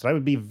interested. I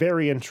would be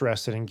very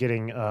interested in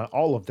getting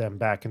all of them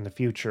back in the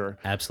future.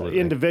 Absolutely.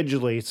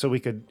 Individually, so we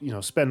could,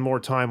 spend more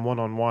time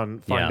one-on-one,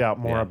 find out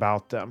more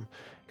about them.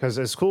 Because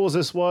as cool as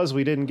this was,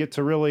 we didn't get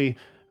to really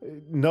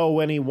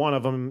know any one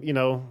of them,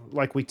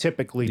 like we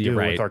typically do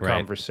with our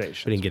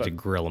conversations. We didn't get to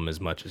grill them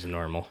as much as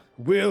normal.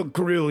 We'll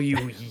grill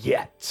you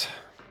yet.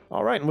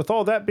 All right, and with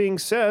all that being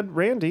said,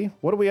 Randy,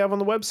 what do we have on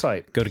the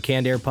website? Go to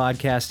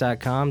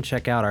cannedairpodcast.com,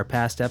 check out our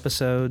past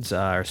episodes,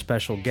 our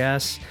special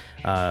guests,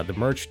 the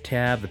merch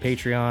tab, the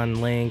Patreon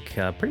link,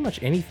 pretty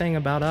much anything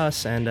about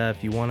us. And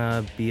if you want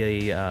to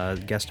be a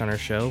guest on our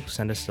show,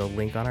 send us a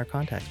link on our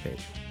contacts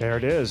page. There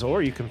it is.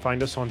 Or you can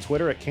find us on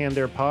Twitter at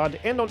CannedAirPod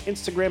and on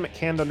Instagram at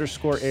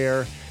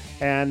canned_air.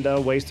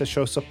 And ways to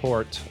show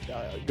support.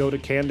 Go to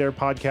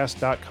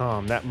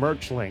cannedairpodcast.com. That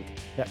merch link,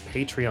 that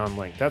Patreon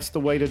link, that's the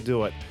way to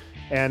do it.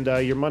 And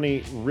your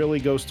money really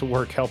goes to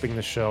work helping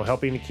the show,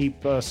 helping to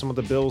keep some of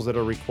the bills that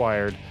are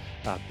required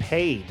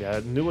paid.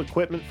 New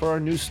equipment for our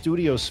new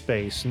studio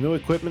space, new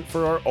equipment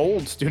for our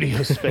old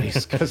studio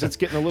space because it's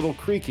getting a little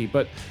creaky.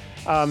 But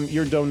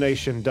your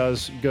donation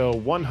does go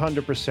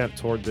 100%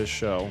 toward this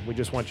show. We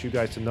just want you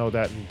guys to know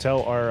that and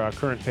tell our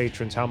current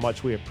patrons how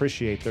much we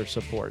appreciate their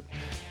support.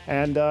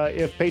 And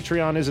if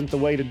Patreon isn't the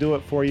way to do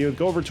it for you,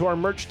 go over to our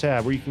merch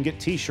tab where you can get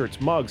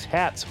t-shirts, mugs,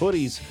 hats,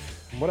 hoodies.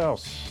 What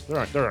else? There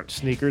aren't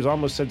sneakers. I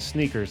almost said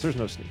sneakers. There's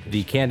no sneakers.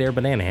 The Canned Air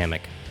banana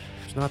hammock.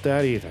 It's not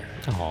that either.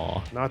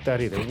 Aw. Not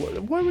that either.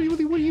 What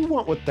do you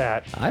want with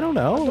that? I don't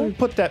know. Don't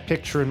put that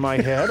picture in my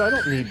head. I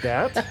don't need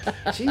that.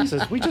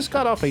 Jesus, we just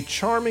got off a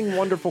charming,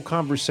 wonderful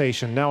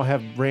conversation. Now I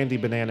have Randy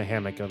Banana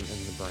Hammock in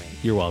the brain.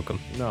 You're welcome.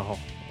 No,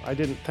 I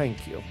didn't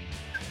thank you.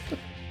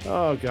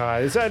 Oh,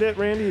 God. Is that it,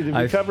 Randy? Did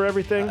we cover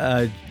everything?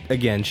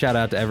 Again, shout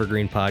out to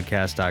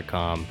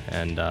evergreenpodcast.com.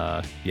 And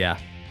yeah.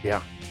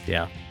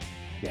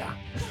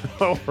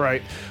 All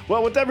right.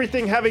 Well, with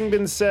everything having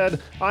been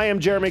said, I am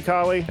Jeremy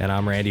Colley. And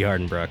I'm Randy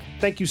Hardenbrook.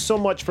 Thank you so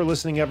much for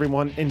listening,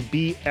 everyone, and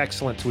be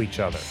excellent to each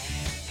other.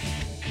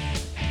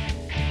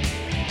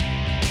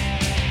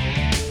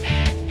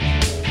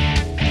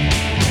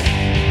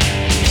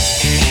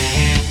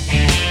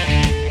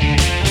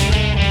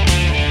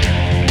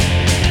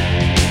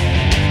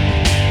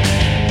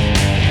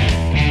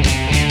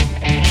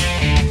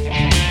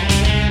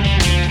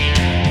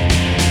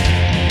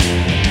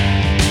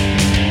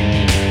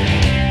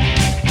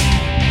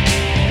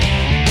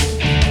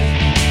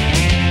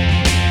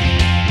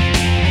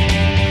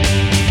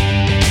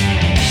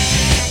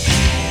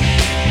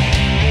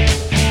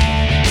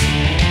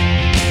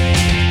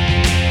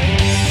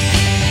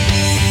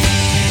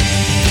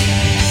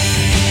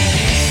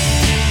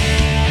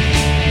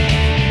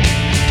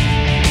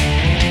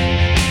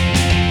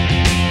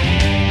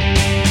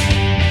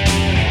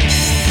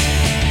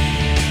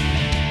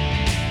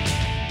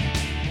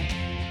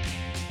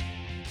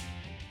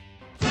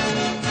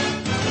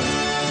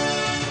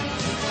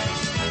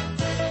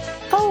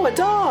 Oh, a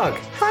dog.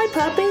 Hi,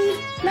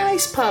 puppy.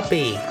 Nice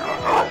puppy.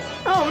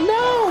 Oh,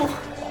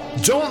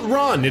 no. Don't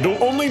run.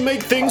 It'll only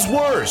make things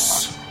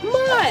worse.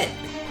 Mutt.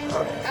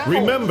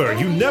 Remember,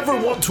 you never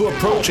want to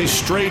approach a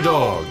stray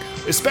dog,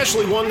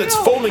 especially one that's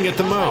foaming at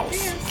the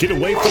mouth. Get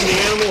away from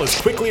the animal as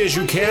quickly as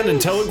you can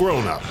and tell a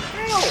grown-up.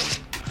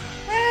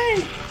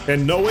 Hey.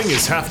 And knowing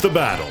is half the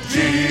battle.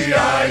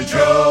 G.I.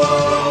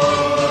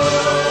 Joe!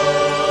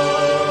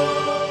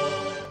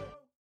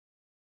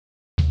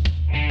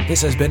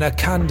 This has been a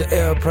Canned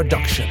Air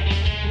production.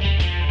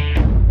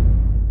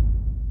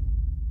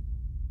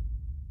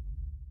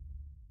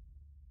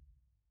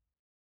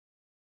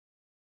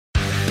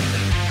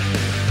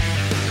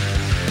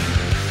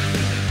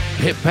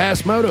 Pit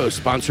Pass Moto,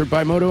 sponsored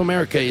by Moto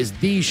America, is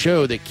the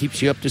show that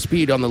keeps you up to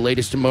speed on the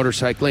latest in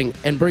motorcycling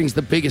and brings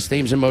the biggest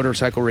names in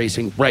motorcycle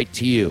racing right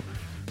to you.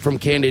 From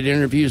candid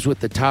interviews with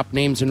the top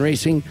names in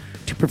racing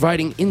to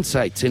providing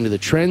insights into the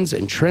trends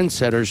and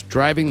trendsetters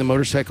driving the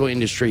motorcycle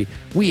industry,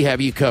 we have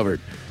you covered.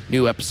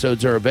 New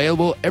episodes are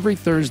available every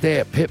Thursday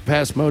at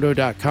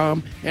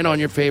pitpassmoto.com and on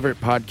your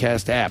favorite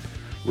podcast app.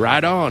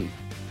 Ride on!